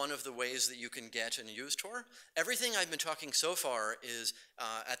is one of the ways that you can get and use Tor. Everything I've been talking so far is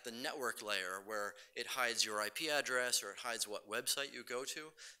at the network layer, where it hides your IP address or it hides what website you go to.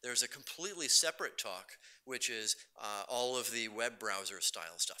 There's a completely separate talk, which is all of the web browser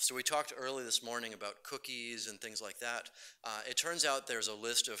style stuff. So we talked early this morning about cookies and things like that. It turns out there's a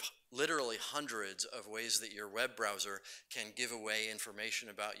list of literally hundreds of ways that your web browser can give away information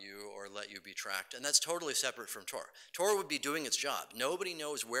about you or let you be tracked, and that's totally separate from Tor. Tor would be doing its job. Nobody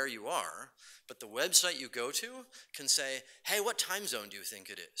knows where you are, but the website you go to can say, hey, what time zone do you think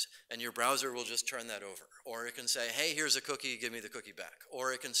it is? And your browser will just turn that over. Or it can say, hey, here's a cookie, give me the cookie back.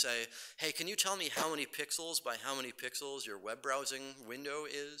 Or it can say, hey, can you tell me how many pixels by how many pixels your web browsing window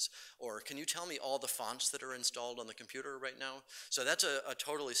is? Or can you tell me all the fonts that are installed on the computer right now? So that's a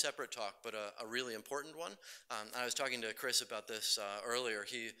totally separate talk, but a really important one. I was talking to Chris about this earlier.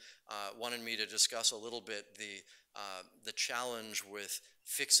 He wanted me to discuss a little bit the challenge with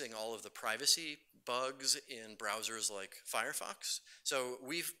fixing all of the privacy bugs in browsers like Firefox. So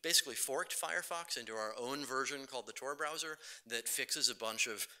we've basically forked Firefox into our own version called the Tor browser that fixes a bunch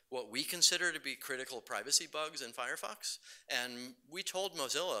of what we consider to be critical privacy bugs in Firefox. And we told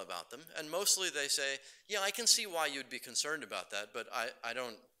Mozilla about them, and mostly they say, yeah, I can see why you'd be concerned about that, but I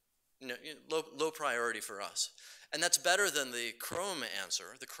don't, low priority for us. And that's better than the Chrome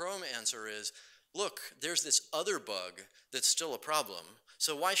answer. The Chrome answer is, look, there's this other bug that's still a problem,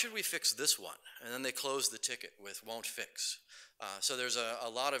 so why should we fix this one? And then they close the ticket with won't fix. So there's a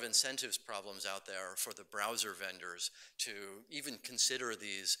lot of incentives problems out there for the browser vendors to even consider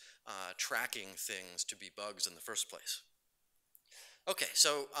these tracking things to be bugs in the first place. Okay,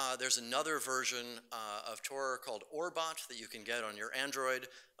 so there's another version of Tor called Orbot that you can get on your Android,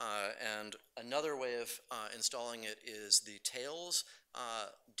 and another way of installing it is the Tails,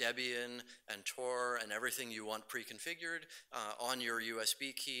 Debian, and Tor, and everything you want pre-configured on your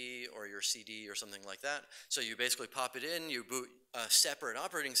USB key or your CD or something like that. So you basically pop it in, you boot a separate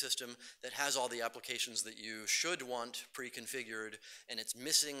operating system that has all the applications that you should want pre-configured, and it's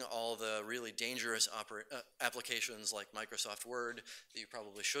missing all the really dangerous applications like Microsoft Word that you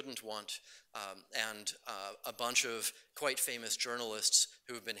probably shouldn't want, and a bunch of quite famous journalists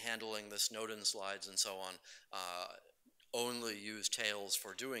who have been handling the Snowden slides and so on only use Tails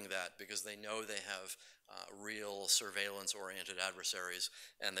for doing that because they know they have real surveillance-oriented adversaries,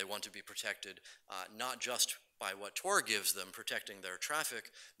 and they want to be protected not just by what Tor gives them, protecting their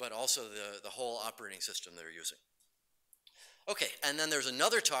traffic, but also the whole operating system they're using. Okay, and then there's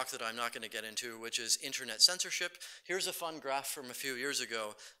another talk that I'm not going to get into, which is internet censorship. Here's a fun graph from a few years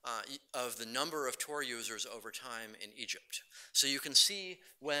ago of the number of Tor users over time in Egypt. So you can see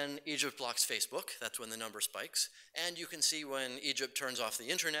when Egypt blocks Facebook, that's when the number spikes, and you can see when Egypt turns off the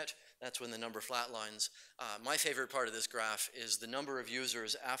internet, that's when the number flatlines. My favorite part of this graph is the number of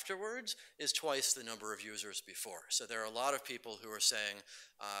users afterwards is twice the number of users before. So there are a lot of people who are saying,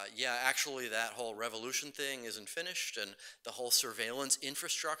 yeah, actually that whole revolution thing isn't finished, and the whole surveillance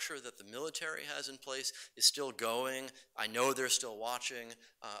infrastructure that the military has in place is still going. I know they're still watching.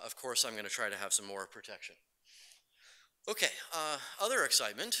 Of course, I'm going to try to have some more protection. Okay, other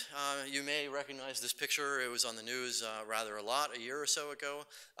excitement. You may recognize this picture. It was on the news rather a lot a year or so ago.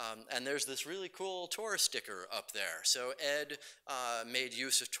 And there's this really cool Tor sticker up there. So Ed made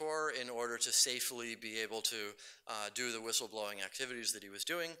use of Tor in order to safely be able to do the whistleblowing activities that he was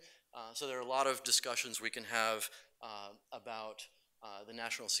doing. So there are a lot of discussions we can have about the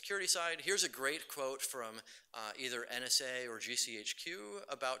national security side. Here's a great quote from either NSA or GCHQ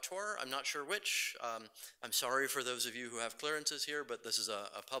about Tor. I'm not sure which. I'm sorry for those of you who have clearances here, but this is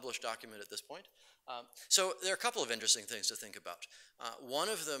a published document at this point. So there are a couple of interesting things to think about. One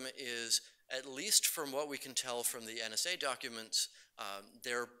of them is, at least from what we can tell from the NSA documents,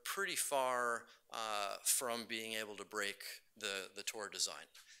 they're pretty far from being able to break the Tor design.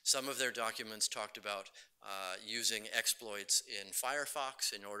 Some of their documents talked about using exploits in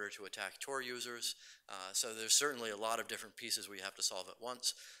Firefox in order to attack Tor users. So there's certainly a lot of different pieces we have to solve at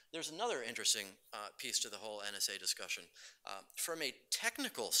once. There's another interesting piece to the whole NSA discussion. From a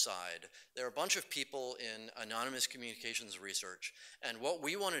technical side, there are a bunch of people in anonymous communications research, and what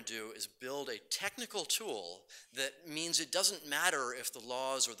we want to do is build a technical tool that means it doesn't matter if the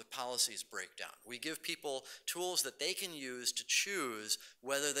laws or the policies break down. We give people tools that they can use to choose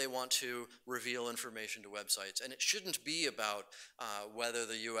whether they want to reveal information to websites, and it shouldn't be about whether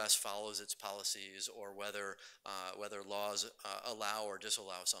the US follows its policies or whether laws allow or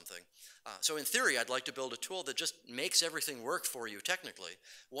disallow something. So in theory, I'd like to build a tool that just makes everything work for you technically.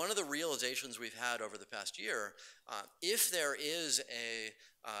 One of the realizations we've had over the past year, if there is a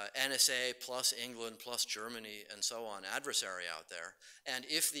NSA plus England plus Germany and so on adversary out there, and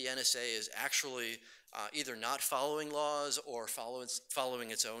if the NSA is actually either not following laws or following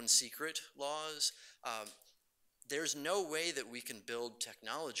its own secret laws, there's no way that we can build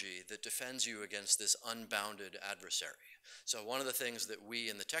technology that defends you against this unbounded adversary. So one of the things that we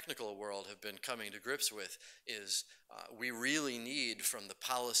in the technical world have been coming to grips with is we really need, from the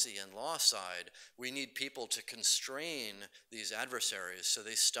policy and law side, we need people to constrain these adversaries so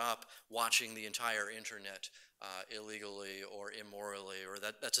they stop watching the entire internet illegally or immorally, or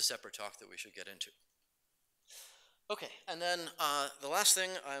that's a separate talk that we should get into. Okay, and then the last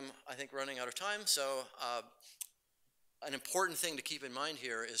thing, I think running out of time, so an important thing to keep in mind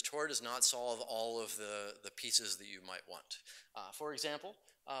here is Tor does not solve all of the pieces that you might want. For example,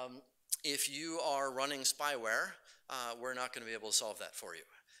 if you are running spyware, we're not going to be able to solve that for you.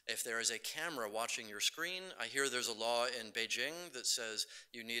 If there is a camera watching your screen, I hear there's a law in Beijing that says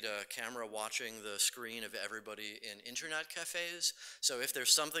you need a camera watching the screen of everybody in internet cafes. So if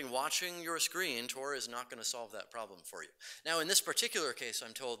there's something watching your screen, Tor is not going to solve that problem for you. Now, in this particular case,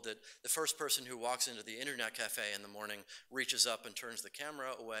 I'm told that the first person who walks into the internet cafe in the morning reaches up and turns the camera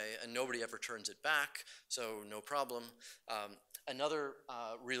away, and nobody ever turns it back, so no problem. Another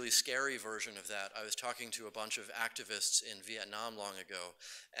really scary version of that, I was talking to a bunch of activists in Vietnam long ago,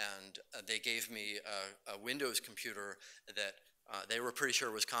 and they gave me a Windows computer that they were pretty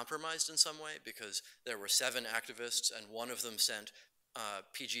sure was compromised in some way, because there were 7 activists and one of them sent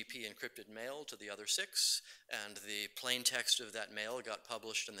PGP encrypted mail to the other 6, and the plain text of that mail got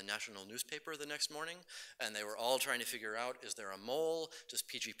published in the national newspaper the next morning, and they were all trying to figure out, is there a mole? Does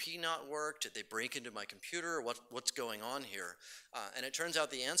PGP not work? Did they break into my computer? What's going on here? And it turns out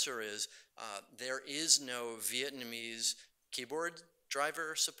the answer is there is no Vietnamese keyboard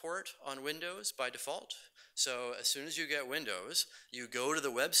driver support on Windows by default. So as soon as you get Windows, you go to the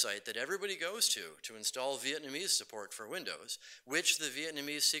website that everybody goes to install Vietnamese support for Windows, which the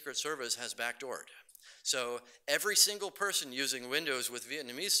Vietnamese Secret Service has backdoored. So every single person using Windows with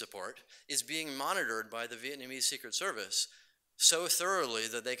Vietnamese support is being monitored by the Vietnamese Secret Service so thoroughly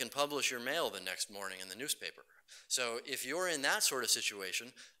that they can publish your mail the next morning in the newspaper. So if you're in that sort of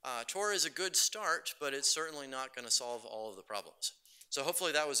situation, Tor is a good start, but it's certainly not going to solve all of the problems. So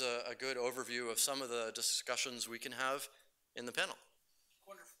hopefully that was a good overview of some of the discussions we can have in the panel.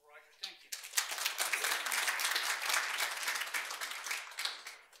 Wonderful, Roger. Thank you.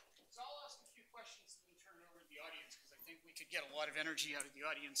 So I'll ask a few questions and then turn it over to the audience, because I think we could get a lot of energy out of the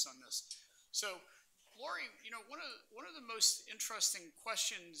audience on this. So, Lorrie, you know, one of the most interesting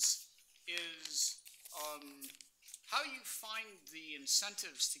questions is how you find the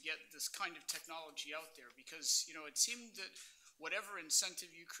incentives to get this kind of technology out there, because, you know, it seemed that whatever incentive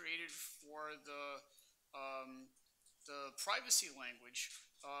you created for the privacy language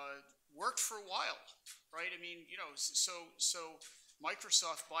worked for a while, right? I mean, you know, so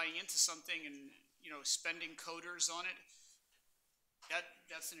Microsoft buying into something and, you know, spending coders on it,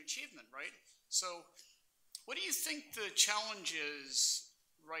 that's an achievement, right? So what do you think the challenge is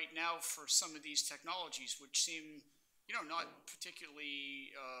right now for some of these technologies, which seem, you know, not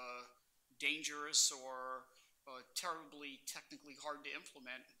particularly dangerous or terribly technically hard to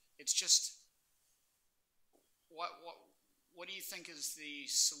implement? It's just, what do you think is the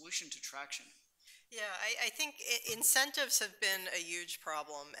solution to traction? Yeah, I think incentives have been a huge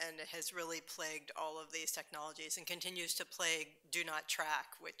problem, and it has really plagued all of these technologies and continues to plague do not track,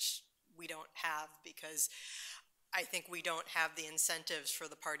 which we don't have because I think we don't have the incentives for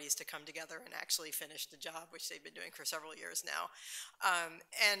the parties to come together and actually finish the job, which they've been doing for several years now.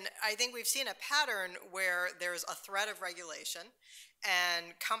 And I think we've seen a pattern where there's a threat of regulation,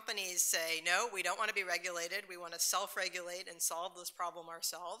 and companies say, no, we don't want to be regulated. We want to self-regulate and solve this problem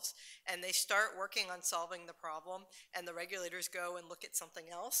ourselves. And they start working on solving the problem, and the regulators go and look at something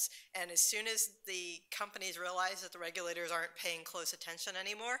else. And as soon as the companies realize that the regulators aren't paying close attention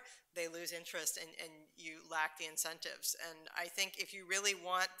anymore, they lose interest, and you lack the incentives. And I think if you really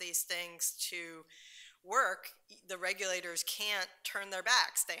want these things to work, the regulators can't turn their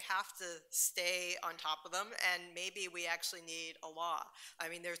backs. They have to stay on top of them, and maybe we actually need a law. I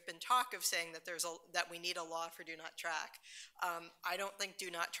mean, there's been talk of saying that that we need a law for do not track. I don't think do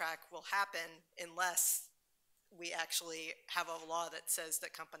not track will happen unless we actually have a law that says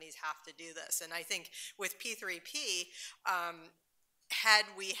that companies have to do this. And I think with P3P, had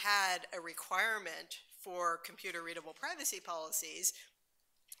we had a requirement for computer readable privacy policies,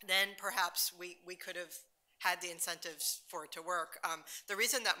 then perhaps we could have had the incentives for it to work. The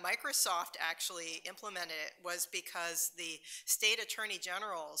reason that Microsoft actually implemented it was because the state attorney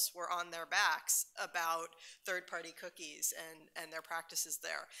generals were on their backs about third-party cookies and their practices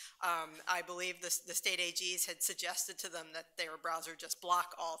there. I believe the state AGs had suggested to them that their browser just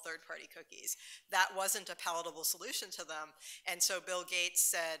block all third-party cookies. That wasn't a palatable solution to them, and so Bill Gates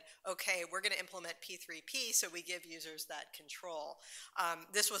said, okay, we're going to implement P3P so we give users that control.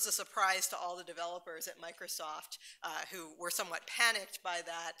 This was a surprise to all the developers at Microsoft, who were somewhat panicked by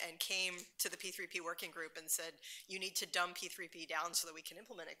that and came to the P3P working group and said, you need to dumb P3P down so that we can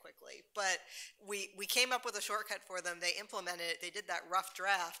implement it quickly. But we came up with a shortcut for them. They implemented it. They did that rough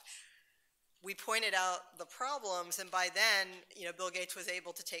draft. We pointed out the problems, and by then, Bill Gates was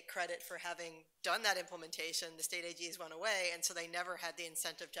able to take credit for having done that implementation. The state AGs went away, and so they never had the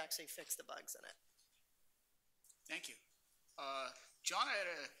incentive to actually fix the bugs in it. Thank you. John, I had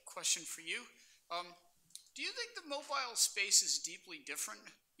a question for you. Do you think the mobile space is deeply different?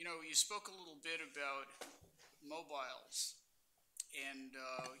 You spoke a little bit about mobiles and,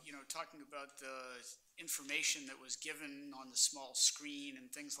 talking about the information that was given on the small screen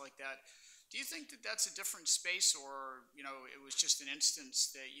and things like that. Do you think that that's a different space, or, it was just an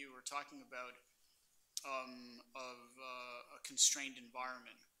instance that you were talking about of a constrained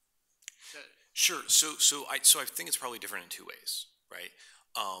environment? Sure. So I think it's probably different in two ways, right?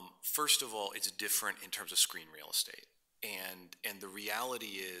 First of all, it's different in terms of screen real estate. And the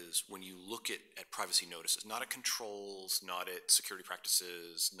reality is, when you look at privacy notices, not at controls, not at security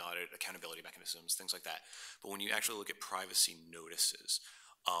practices, not at accountability mechanisms, things like that, but when you actually look at privacy notices,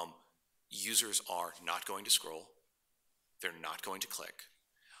 users are not going to scroll, they're not going to click,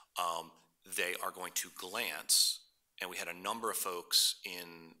 they are going to glance, and we had a number of folks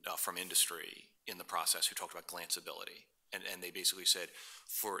from industry in the process who talked about glanceability. And they basically said,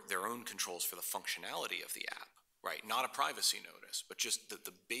 for their own controls for the functionality of the app, right? Not a privacy notice, but just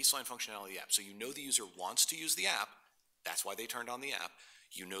the baseline functionality of the app. So the user wants to use the app. That's why they turned on the app.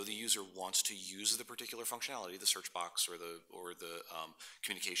 The user wants to use the particular functionality, the search box or the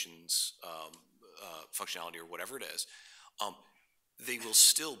communications functionality or whatever it is. They will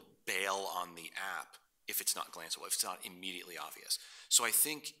still bail on the app if it's not glanceable, if it's not immediately obvious. So I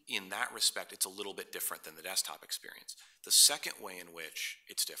think in that respect, it's a little bit different than the desktop experience. The second way in which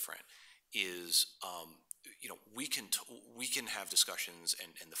it's different is, we can have discussions,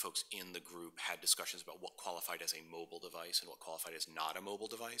 and the folks in the group had discussions about what qualified as a mobile device and what qualified as not a mobile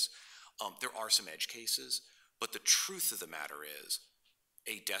device. There are some edge cases, but the truth of the matter is,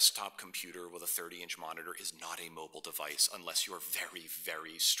 a desktop computer with a 30-inch monitor is not a mobile device unless you're very,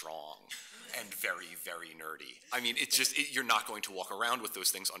 very strong and very, very nerdy. I mean, you're not going to walk around with those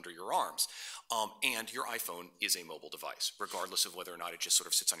things under your arms. And your iPhone is a mobile device, regardless of whether or not it just sort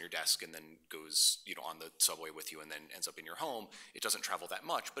of sits on your desk and then goes, on the subway with you and then ends up in your home. It doesn't travel that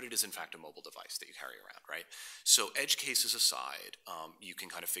much, but it is in fact a mobile device that you carry around, right? So edge cases aside, you can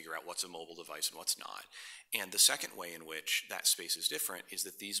kind of figure out what's a mobile device and what's not. And the second way in which that space is different is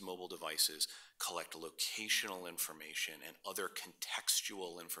that these mobile devices collect locational information and other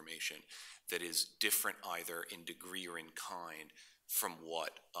contextual information that is different either in degree or in kind from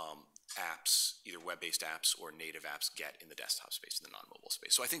what apps, either web-based apps or native apps, get in the desktop space, in the non-mobile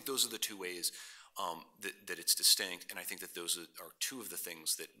space. So I think those are the two ways that it's distinct, and I think that those are two of the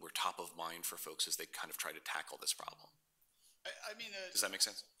things that were top of mind for folks as they kind of try to tackle this problem. I mean, does that make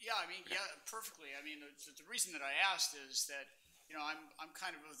sense? Yeah, I mean, yeah, perfectly. I mean, the reason that I asked is that, I'm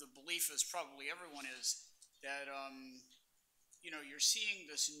kind of the belief, as probably everyone is, that, you're seeing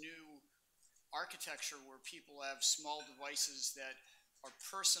this new architecture where people have small devices that are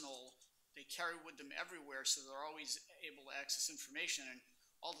personal. They carry with them everywhere, so they're always able to access information. And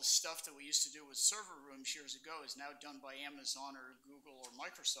all the stuff that we used to do with server rooms years ago is now done by Amazon or Google or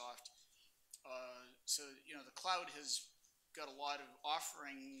Microsoft. So, the cloud has got a lot of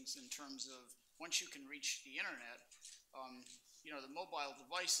offerings in terms of once you can reach the internet, the mobile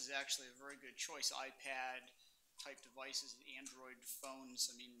device is actually a very good choice. iPad type devices, Android phones.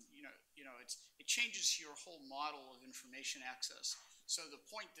 I mean, it changes your whole model of information access. So the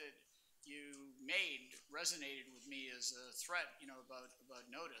point that you made resonated with me as a threat, about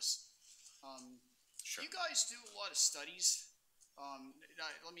notice. Sure. You guys do a lot of studies.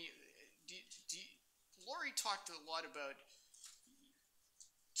 Lorrie talked a lot about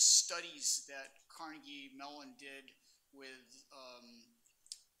studies that Carnegie Mellon did with,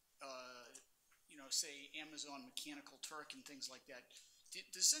 say Amazon Mechanical Turk and things like that.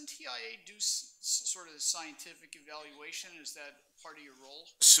 Does NTIA do sort of scientific evaluation? Is that part of your role?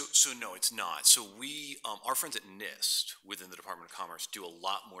 So no, it's not. So we, our friends at NIST within the Department of Commerce do a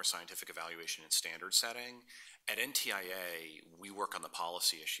lot more scientific evaluation and standard setting. At NTIA, we work on the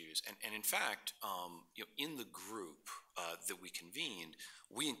policy issues, and in fact, in the group that we convened,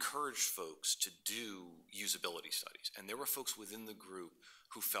 we encouraged folks to do usability studies, and there were folks within the group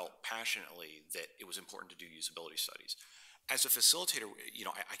who felt passionately that it was important to do usability studies. As a facilitator,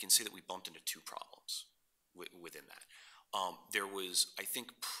 I can say that we bumped into two problems within that. There was, I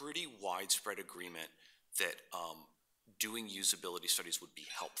think, pretty widespread agreement that doing usability studies would be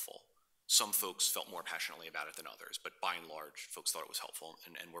helpful. Some folks felt more passionately about it than others, but by and large, folks thought it was helpful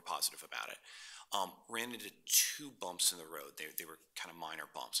and were positive about it. Ran into two bumps in the road. They were kind of minor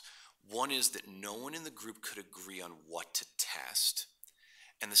bumps. One is that no one in the group could agree on what to test.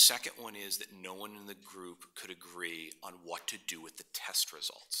 And the second one is that no one in the group could agree on what to do with the test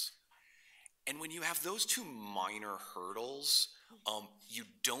results. And when you have those two minor hurdles, you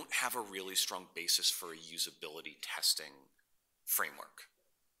don't have a really strong basis for a usability testing framework,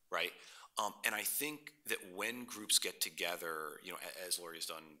 right? And I think that when groups get together, as Lorrie has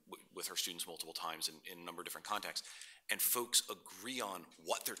done with her students multiple times in a number of different contexts, and folks agree on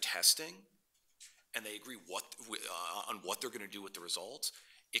what they're testing, and they agree on what they're going to do with the results,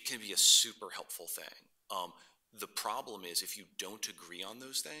 it can be a super helpful thing. The problem is if you don't agree on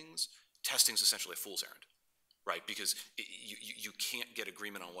those things, testing is essentially a fool's errand, right? Because you can't get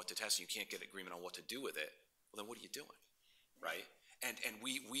agreement on what to test, and you can't get agreement on what to do with it. Well, then what are you doing, right? And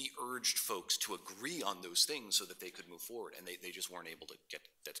we urged folks to agree on those things so that they could move forward, and they just weren't able to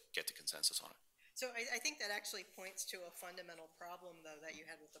get to consensus on it. So I think that actually points to a fundamental problem, though, that you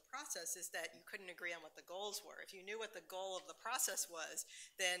had with the process, is that you couldn't agree on what the goals were. If you knew what the goal of the process was,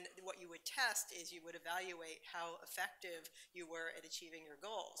 then what you would test is you would evaluate how effective you were at achieving your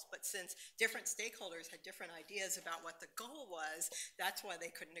goals. But since different stakeholders had different ideas about what the goal was, that's why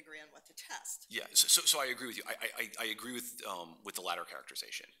they couldn't agree on what to test. Yeah, so I agree with you. I agree with the latter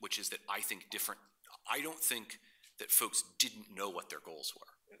characterization, which is that I don't think that folks didn't know what their goals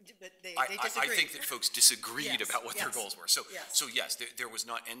were. But they I think that folks disagreed about what their yes. goals were. So yes, there was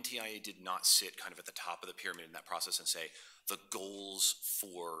not, NTIA did not sit kind of at the top of the pyramid in that process and say, the goals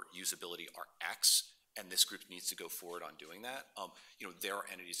for usability are X, and this group needs to go forward on doing that. There are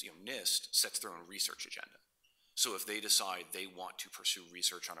entities, NIST sets their own research agenda. So if they decide they want to pursue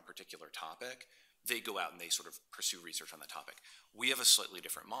research on a particular topic, they go out and they sort of pursue research on that topic. We have a slightly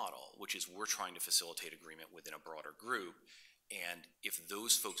different model, which is we're trying to facilitate agreement within a broader group. And if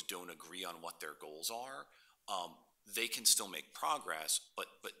those folks don't agree on what their goals are, they can still make progress, but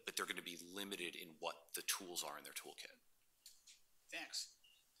they're going to be limited in what the tools are in their toolkit. Thanks.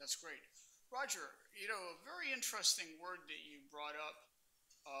 That's great. Roger, a very interesting word that you brought up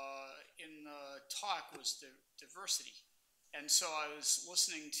in the talk was diversity. And so I was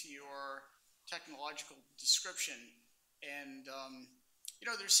listening to your technological description, and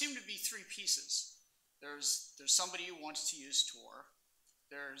there seem to be three pieces. There's somebody who wants to use Tor.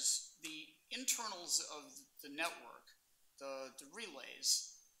 There's the internals of the network, the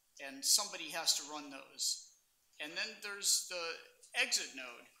relays, and somebody has to run those. And then there's the exit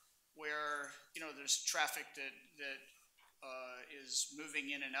node, where there's traffic that is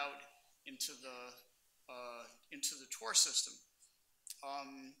moving in and out into the Tor system.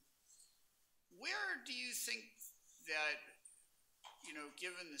 Where do you think that,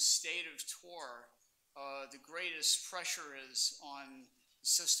 given the state of Tor, the greatest pressure is on the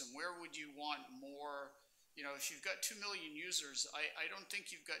system? Where would you want more? If you've got 2 million users, I don't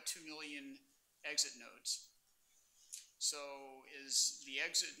think you've got 2 million exit nodes. So is the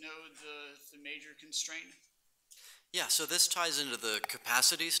exit node the major constraint? Yeah, so this ties into the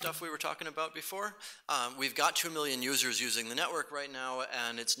capacity stuff we were talking about before. We've got 2 million users using the network right now,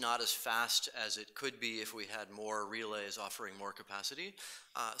 and it's not as fast as it could be if we had more relays offering more capacity.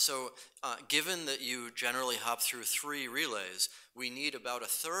 Given that you generally hop through 3 relays, we need about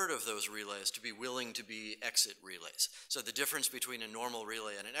 1/3 of those relays to be willing to be exit relays. So the difference between a normal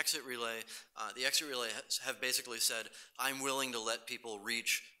relay and an exit relay, the exit relay have basically said, I'm willing to let people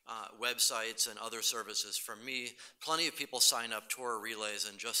reach websites and other services from me. Plenty of people sign up Tor relays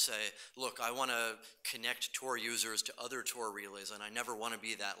and just say, look, I want to connect Tor users to other Tor relays, and I never want to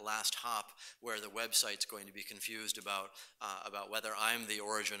be that last hop where the website's going to be confused about whether I'm the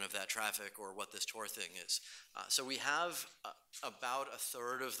origin of that traffic or what this Tor thing is. So we have about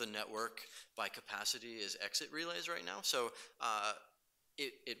 1/3 of the network by capacity is exit relays right now. So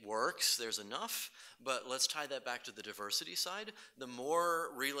it works, there's enough, but let's tie that back to the diversity side. The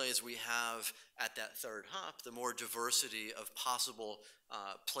more relays we have at that 3rd hop, the more diversity of possible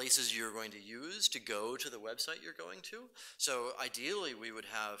places you're going to use to go to the website you're going to. So ideally, we would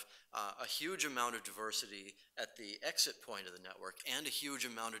have a huge amount of diversity at the exit point of the network and a huge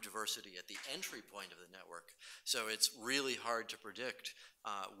amount of diversity at the entry point of the network. So it's really hard to predict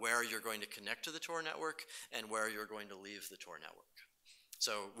where you're going to connect to the Tor network and where you're going to leave the Tor network.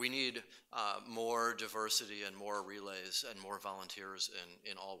 So we need more diversity and more relays and more volunteers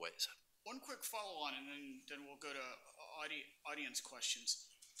in all ways. One quick follow-on, and then we'll go to audience questions.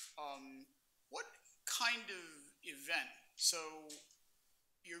 What kind of event? So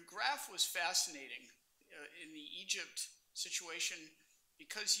your graph was fascinating in the Egypt situation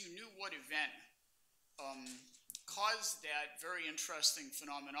because you knew what event caused that very interesting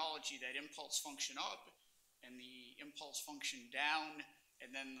phenomenology, that impulse function up and the impulse function down,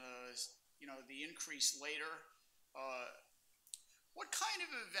 and then the increase later. What kind of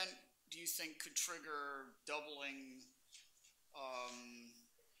event do you think could trigger doubling,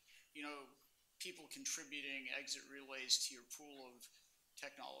 people contributing exit relays to your pool of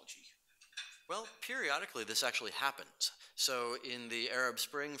technology? Well, periodically this actually happens. So in the Arab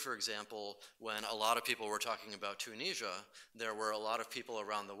Spring, for example, when a lot of people were talking about Tunisia, there were a lot of people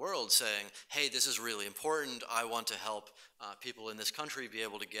around the world saying, hey, this is really important. I want to help people in this country be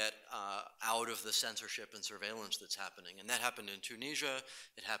able to get out of the censorship and surveillance that's happening. And that happened in Tunisia,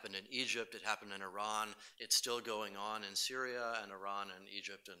 it happened in Egypt, it happened in Iran, it's still going on in Syria and Iran and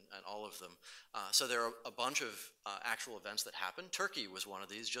Egypt and all of them. So there are a bunch of actual events that happen. Turkey was one of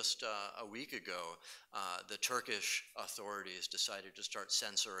these. Just a week ago, the Turkish authorities decided to start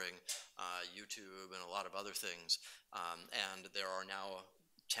censoring YouTube and a lot of other things. And there are now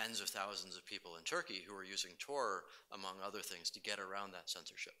tens of thousands of people in Turkey who are using Tor, among other things, to get around that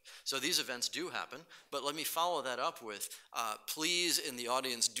censorship. So these events do happen, but let me follow that up with, please, in the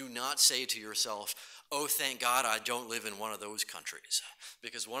audience, do not say to yourself, oh, thank God I don't live in one of those countries.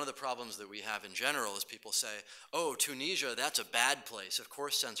 Because one of the problems that we have in general is people say, oh, Tunisia, that's a bad place. Of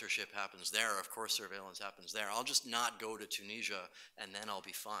course censorship happens there. Of course surveillance happens there. I'll just not go to Tunisia and then I'll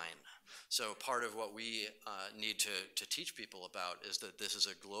be fine. So part of what we need to teach people about is that this is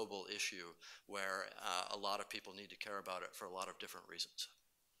a global issue where a lot of people need to care about it for a lot of different reasons.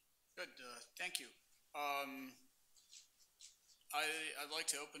 Good, thank you. I'd like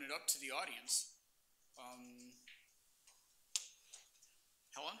to open it up to the audience.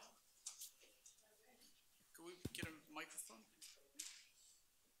 Helen? Could we get a microphone?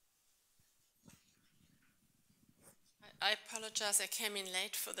 I apologize, I came in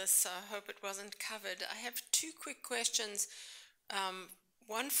late for this, so I hope it wasn't covered. I have 2 quick questions,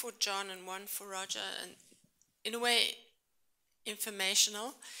 one for John and one for Roger, and in a way,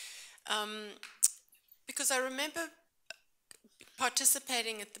 informational. Because I remember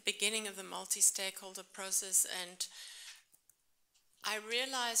participating at the beginning of the multi-stakeholder process, and I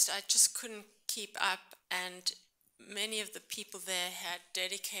realized I just couldn't keep up, and many of the people there had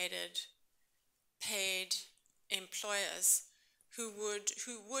dedicated, paid employers who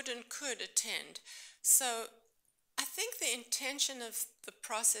would and could attend. So I think the intention of the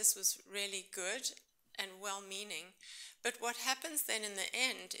process was really good and well-meaning, but what happens then in the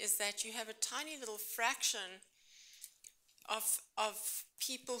end is that you have a tiny little fraction of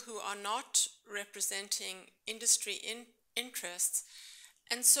people who are not representing industry interests.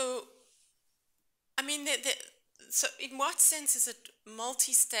 And so, I mean, so in what sense is it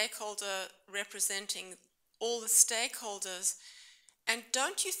multi-stakeholder representing all the stakeholders? And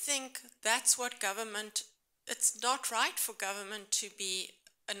don't you think that's what government, it's not right for government to be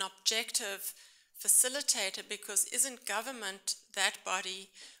an objective facilitator, because isn't government that body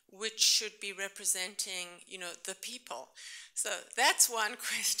which should be representing, the people. So that's one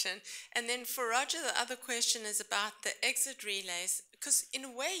question. And then for Roger, the other question is about the exit relays, because in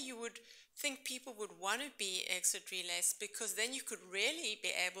a way you would think people would want to be exit relays, because then you could really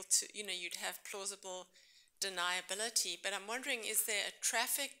be able to, you'd have plausible deniability. But I'm wondering, is there a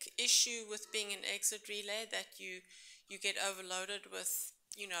traffic issue with being an exit relay that you get overloaded with,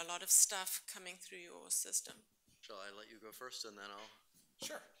 a lot of stuff coming through your system? Shall I let you go first, and then I'll...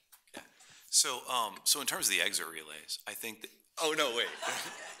 Sure. Yeah. So, so in terms of the exit relays, I think that. Oh no, wait.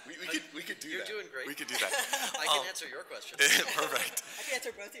 we could do that. You're doing great. We could do that. I can answer your question. Perfect. I can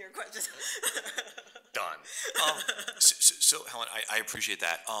answer both of your questions. Done. So Helen, I appreciate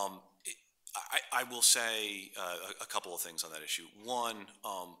that. I will say a couple of things on that issue. One,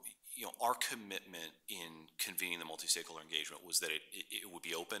 our commitment in convening the multi-stakeholder engagement was that it would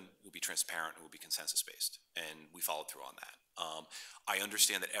be open, it would be transparent, it would be consensus-based, and we followed through on that. I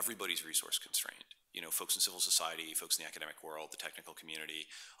understand that everybody's resource constrained. Folks in civil society, folks in the academic world, the technical community,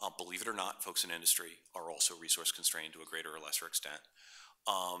 believe it or not, folks in industry are also resource constrained to a greater or lesser extent.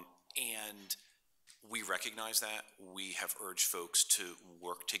 And we recognize that. We have urged folks to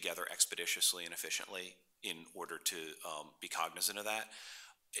work together expeditiously and efficiently in order to be cognizant of that.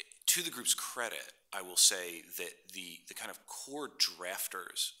 To the group's credit, I will say that the kind of core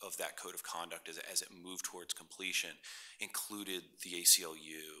drafters of that code of conduct as it moved towards completion included the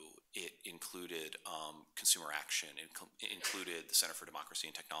ACLU, it included Consumer Action, it included the Center for Democracy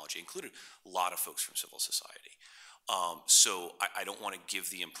and Technology, included a lot of folks from civil society. So I don't want to give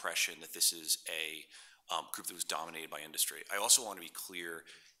the impression that this is a group that was dominated by industry. I also want to be clear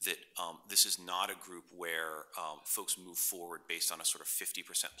that this is not a group where folks move forward based on a sort of 50%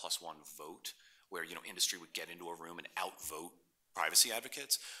 plus one vote, where industry would get into a room and outvote privacy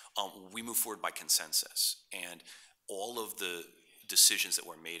advocates. We move forward by consensus, and all of the decisions that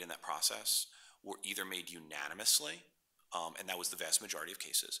were made in that process were either made unanimously, and that was the vast majority of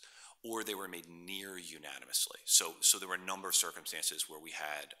cases, or they were made near unanimously. So there were a number of circumstances where we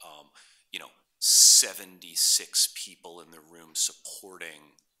had 76 people in the room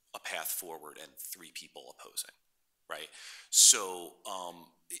supporting a path forward and 3 people opposing, right? So,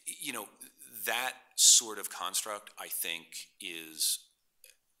 that sort of construct, I think, is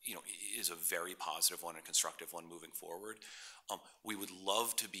a very positive one and constructive one moving forward. We would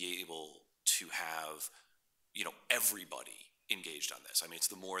love to be able to have, everybody engaged on this. I mean, it's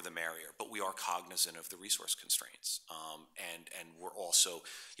the more the merrier, but we are cognizant of the resource constraints. And we're also,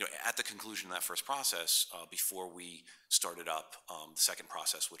 at the conclusion of that first process, before we started up the second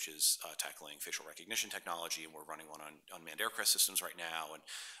process, which is tackling facial recognition technology, and we're running one on unmanned aircraft systems right now, and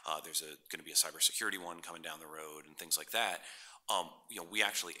there's going to be a cybersecurity one coming down the road and things like that. We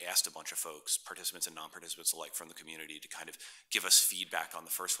actually asked a bunch of folks, participants and non-participants alike from the community, to kind of give us feedback on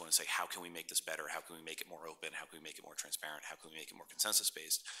the first one and say, how can we make this better? How can we make it more open? How can we make it more transparent? How can we make it more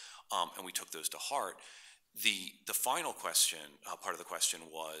consensus-based? And we took those to heart. The final question, part of the question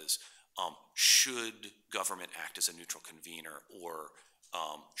was, should government act as a neutral convener, or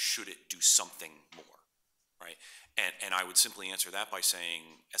should it do something more, right? And I would simply answer that by saying,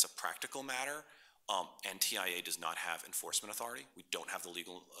 as a practical matter, NTIA does not have enforcement authority. We don't have the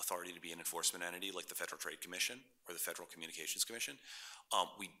legal authority to be an enforcement entity like the Federal Trade Commission or the Federal Communications Commission.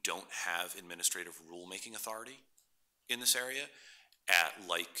 We don't have administrative rulemaking authority in this area,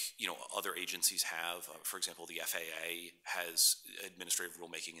 like other agencies have. For example, the FAA has administrative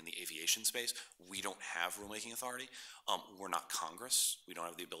rulemaking in the aviation space. We don't have rulemaking authority. We're not Congress. We don't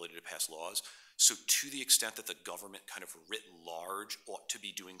have the ability to pass laws. So to the extent that the government kind of writ large ought to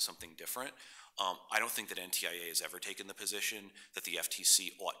be doing something different, I don't think that NTIA has ever taken the position that the FTC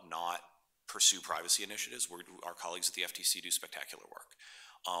ought not pursue privacy initiatives. Our colleagues at the FTC do spectacular work.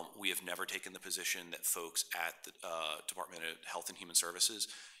 We have never taken the position that folks at the Department of Health and Human Services,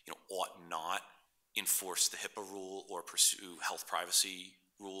 ought not enforce the HIPAA rule or pursue health privacy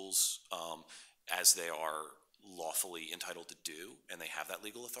rules as they are lawfully entitled to do, and they have that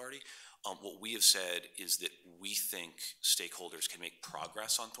legal authority. What we have said is that we think stakeholders can make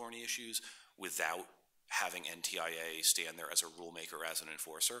progress on thorny issues without having NTIA stand there as a rulemaker, as an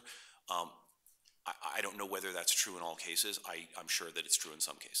enforcer. I don't know whether that's true in all cases. I'm sure that it's true in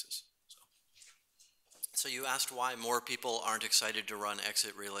some cases. So you asked why more people aren't excited to run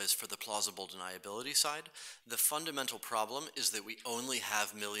exit relays for the plausible deniability side. The fundamental problem is that we only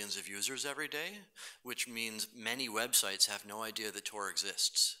have millions of users every day, which means many websites have no idea that Tor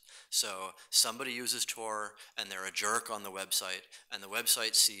exists. So somebody uses Tor and they're a jerk on the website, and the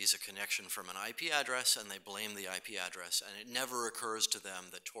website sees a connection from an IP address and they blame the IP address, and it never occurs to them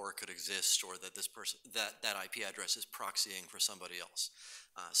that Tor could exist or that this person, that IP address is proxying for somebody else.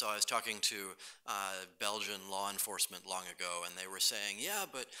 So I was talking to Belgian law enforcement long ago, and they were saying, yeah,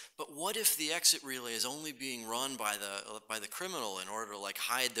 but what if the exit relay is only being run by the criminal in order to like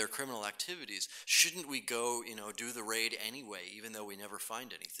hide their criminal activities? Shouldn't we go, do the raid anyway, even though we never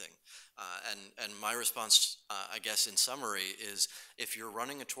find anything? And my response, I guess in summary, is if you're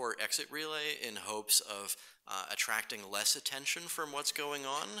running a Tor exit relay in hopes of attracting less attention from what's going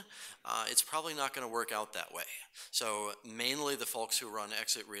on, it's probably not going to work out that way. So mainly the folks who run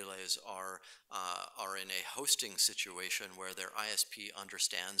exit relays are in a hosting situation where their ISP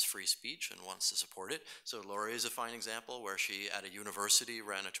understands free speech and wants to support it. So Lorrie is a fine example where she at a university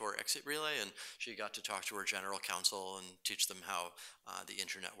ran a Tor exit relay, and she got to talk to her general counsel and teach them how the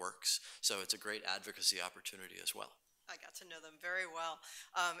internet works. So it's a great advocacy opportunity as well. I got to know them very well.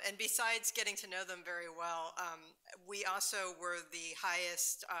 And besides getting to know them very well, we also were the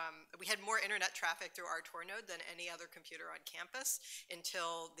highest, we had more internet traffic through our Tor node than any other computer on campus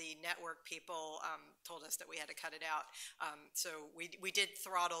until the network people told us that we had to cut it out. So we did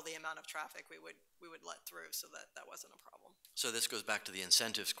throttle the amount of traffic we would let through, so that wasn't a problem. So this goes back to the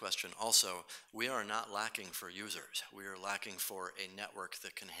incentives question also. We are not lacking for users. We are lacking for a network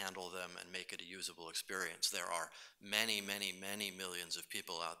that can handle them and make it a usable experience. There are many, many, many millions of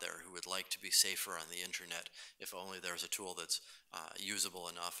people out there who would like to be safer on the internet if only there's a tool that's usable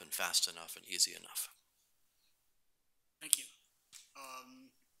enough and fast enough and easy enough. Thank you.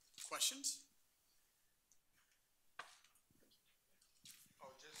 Questions?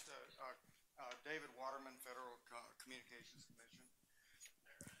 David Waterman, Federal Communications Commission.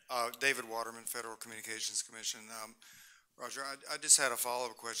 David Waterman, Federal Communications Commission. Roger, I just had a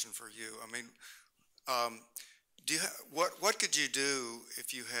follow-up question for you. I mean, what could you do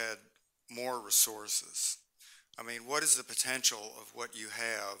if you had more resources? I mean, what is the potential of what you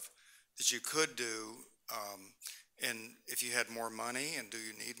have that you could do, and if you had more money, and do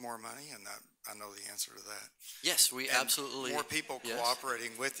you need more money? And I know the answer to that. Yes, we and absolutely. More people yes.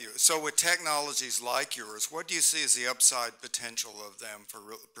 cooperating with you. So with technologies like yours, what do you see as the upside potential of them for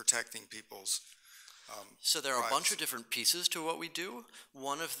protecting people's So there are rights? a bunch of different pieces to what we do.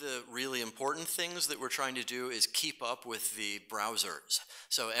 One of the really important things that we're trying to do is keep up with the browsers.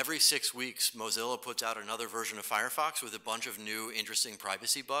 So every 6 weeks, Mozilla puts out another version of Firefox with a bunch of new interesting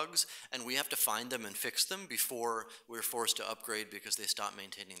privacy bugs, and we have to find them and fix them before we're forced to upgrade because they stop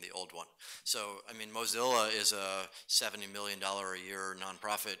maintaining the old one. So, I mean, Mozilla is a $70 million a year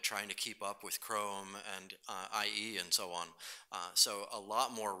nonprofit trying to keep up with Chrome and IE and so on. So a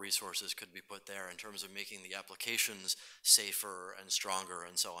lot more resources could be put there in terms of making the applications safer and stronger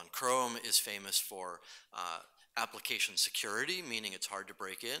and so on. Chrome is famous for application security, meaning it's hard to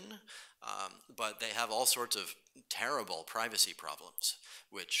break in, but they have all sorts of terrible privacy problems,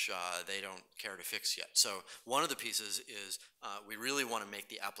 which they don't care to fix yet. So one of the pieces is we really want to make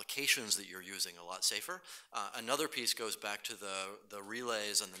the applications that you're using a lot safer. Another piece goes back to the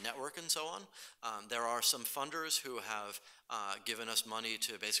relays and the network and so on. There are some funders who have given us money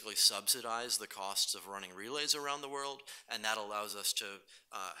to basically subsidize the costs of running relays around the world, and that allows us to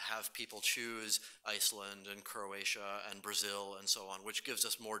have people choose Iceland and Croatia and Brazil and so on, which gives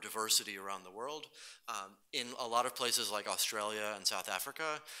us more diversity around the world. In a lot of places like Australia and South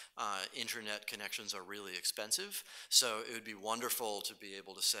Africa, internet connections are really expensive, so it would be wonderful to be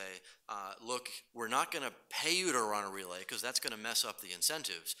able to say, look, we're not going to pay you to run a relay because that's going to mess up the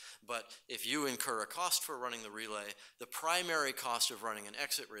incentives, but if you incur a cost for running the relay, the primary cost of running an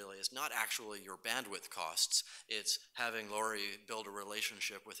exit relay is not actually your bandwidth costs, it's having Lorrie build a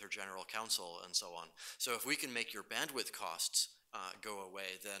relationship with her general counsel and so on. So if we can make your bandwidth costs go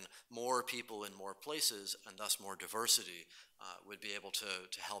away, then more people in more places and thus more diversity would be able to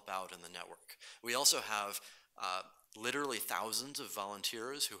help out in the network. We also have literally thousands of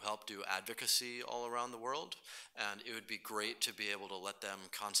volunteers who help do advocacy all around the world, and it would be great to be able to let them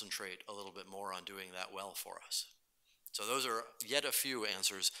concentrate a little bit more on doing that well for us. So those are yet a few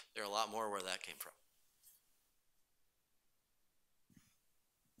answers. There are a lot more where that came from.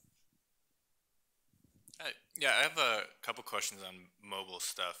 Yeah, I have a couple questions on mobile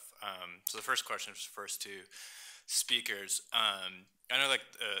stuff. So the first question is first to speakers. I know like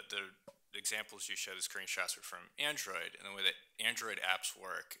the examples you showed, the screenshots were from Android, and the way that Android apps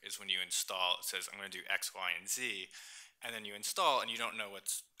work is when you install, it says, I'm going to do X, Y, and Z, and then you install, and you don't know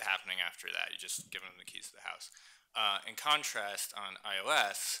what's happening after that. You just give them the keys to the house. In contrast, on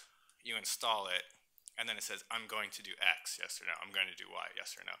iOS, you install it, and then it says, I'm going to do X, yes or no, I'm going to do Y,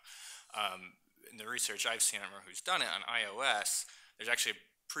 yes or no. In the research I've seen, I don't know who's done it, on iOS, there's actually a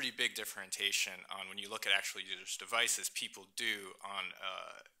pretty big differentiation on when you look at actual users' devices, people do on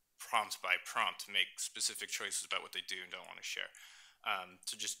prompt by prompt make specific choices about what they do and don't want to share.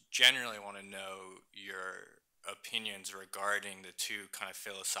 So just generally want to know your opinions regarding the two kind of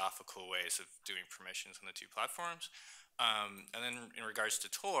philosophical ways of doing permissions on the two platforms. And then in regards to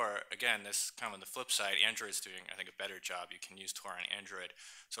Tor, again, this kind of on the flip side, Android's doing, I think, a better job. You can use Tor on Android.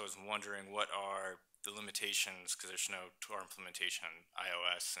 So I was wondering, what are the limitations, because there's no Tor implementation on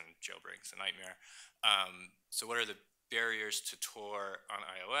iOS, and jailbreak's a nightmare. So what are the barriers to Tor on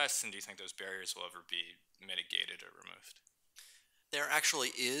iOS, and do you think those barriers will ever be mitigated or removed? There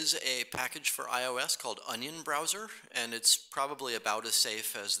actually is a package for iOS called Onion Browser, and it's probably about as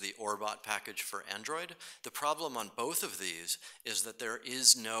safe as the Orbot package for Android. The problem on both of these is that there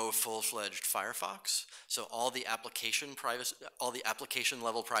is no full-fledged Firefox. So all the application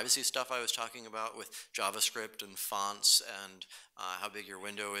level privacy stuff I was talking about with JavaScript and fonts and how big your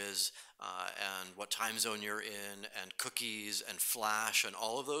window is and what time zone you're in and cookies and Flash and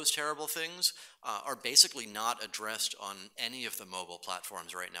all of those terrible things are basically not addressed on any of the mobile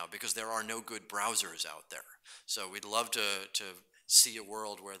platforms right now because there are no good browsers out there. So we'd love to see a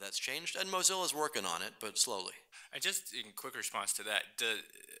world where that's changed, and Mozilla's working on it, but slowly. I just, in quick response to that,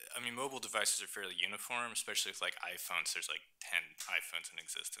 I mean, mobile devices are fairly uniform, especially with like iPhones. There's like 10 iPhones in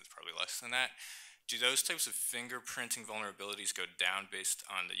existence, probably less than that. Do those types of fingerprinting vulnerabilities go down based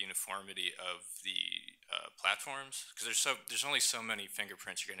on the uniformity of the platforms? Because there's only so many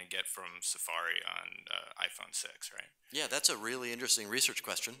fingerprints you're going to get from Safari on iPhone 6, right? Yeah, that's a really interesting research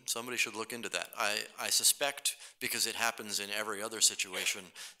question. Somebody should look into that. I suspect, because it happens in every other situation,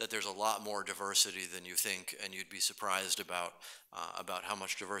 that there's a lot more diversity than you think, and you'd be surprised about how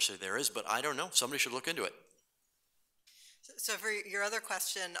much diversity there is. But I don't know. Somebody should look into it. So for your other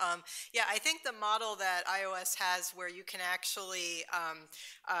question, yeah, I think the model that iOS has where you can actually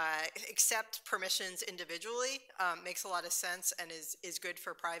accept permissions individually makes a lot of sense and is good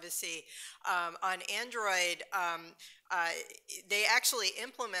for privacy. On Android, they actually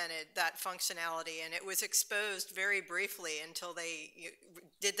implemented that functionality, and it was exposed very briefly until they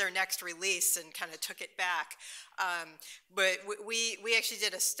did their next release and kind of took it back. But we actually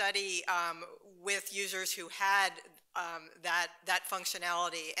did a study with users who had that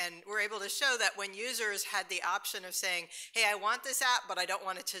functionality, and we're able to show that when users had the option of saying, hey, I want this app, but I don't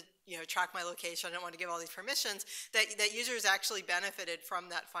want it to track my location, I don't want to give all these permissions, that users actually benefited from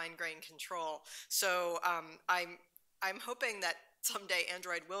that fine-grained control. So I'm hoping that someday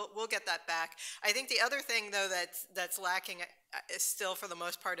Android will get that back. I think the other thing, though, that's lacking still for the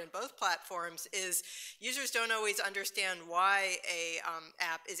most part in both platforms is users don't always understand why a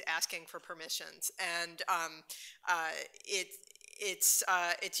app is asking for permissions, and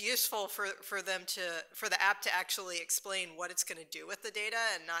it's useful for the app to actually explain what it's going to do with the data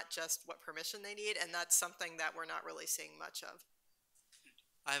and not just what permission they need, and that's something that we're not really seeing much of.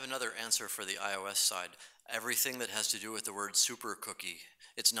 I have another answer for the iOS side. Everything that has to do with the word super cookie,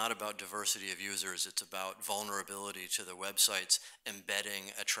 it's not about diversity of users, it's about vulnerability to the websites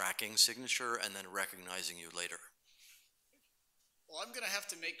embedding a tracking signature and then recognizing you later. Well, I'm going to have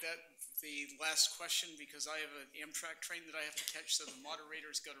to make that the last question because I have an Amtrak train that I have to catch, so the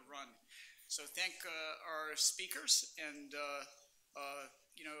moderator's got to run. So thank our speakers, and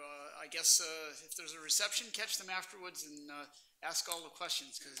I guess if there's a reception, catch them afterwards and ask all the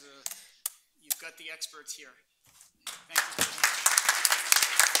questions, because you've got the experts here. Thank you very much.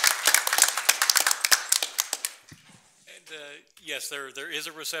 And yes, there is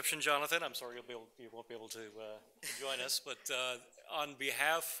a reception, Jonathan. I'm sorry you won't be able to join us, but on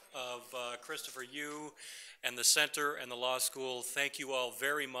behalf of Christopher, you and the Center and the Law School, thank you all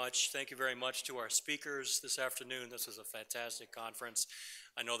very much. Thank you very much to our speakers this afternoon. This was a fantastic conference.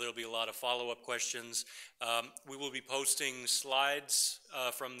 I know there'll be a lot of follow-up questions. We will be posting slides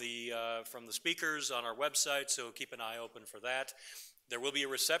from the speakers on our website, so keep an eye open for that. There will be a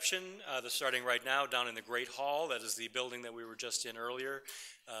reception that's starting right now down in the Great Hall. That is the building that we were just in earlier,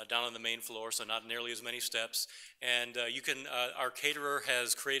 down on the main floor, so not nearly as many steps. And our caterer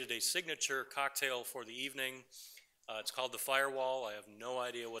has created a signature cocktail for the evening. It's called the Firewall. I have no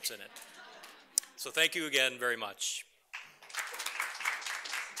idea what's in it. So thank you again very much.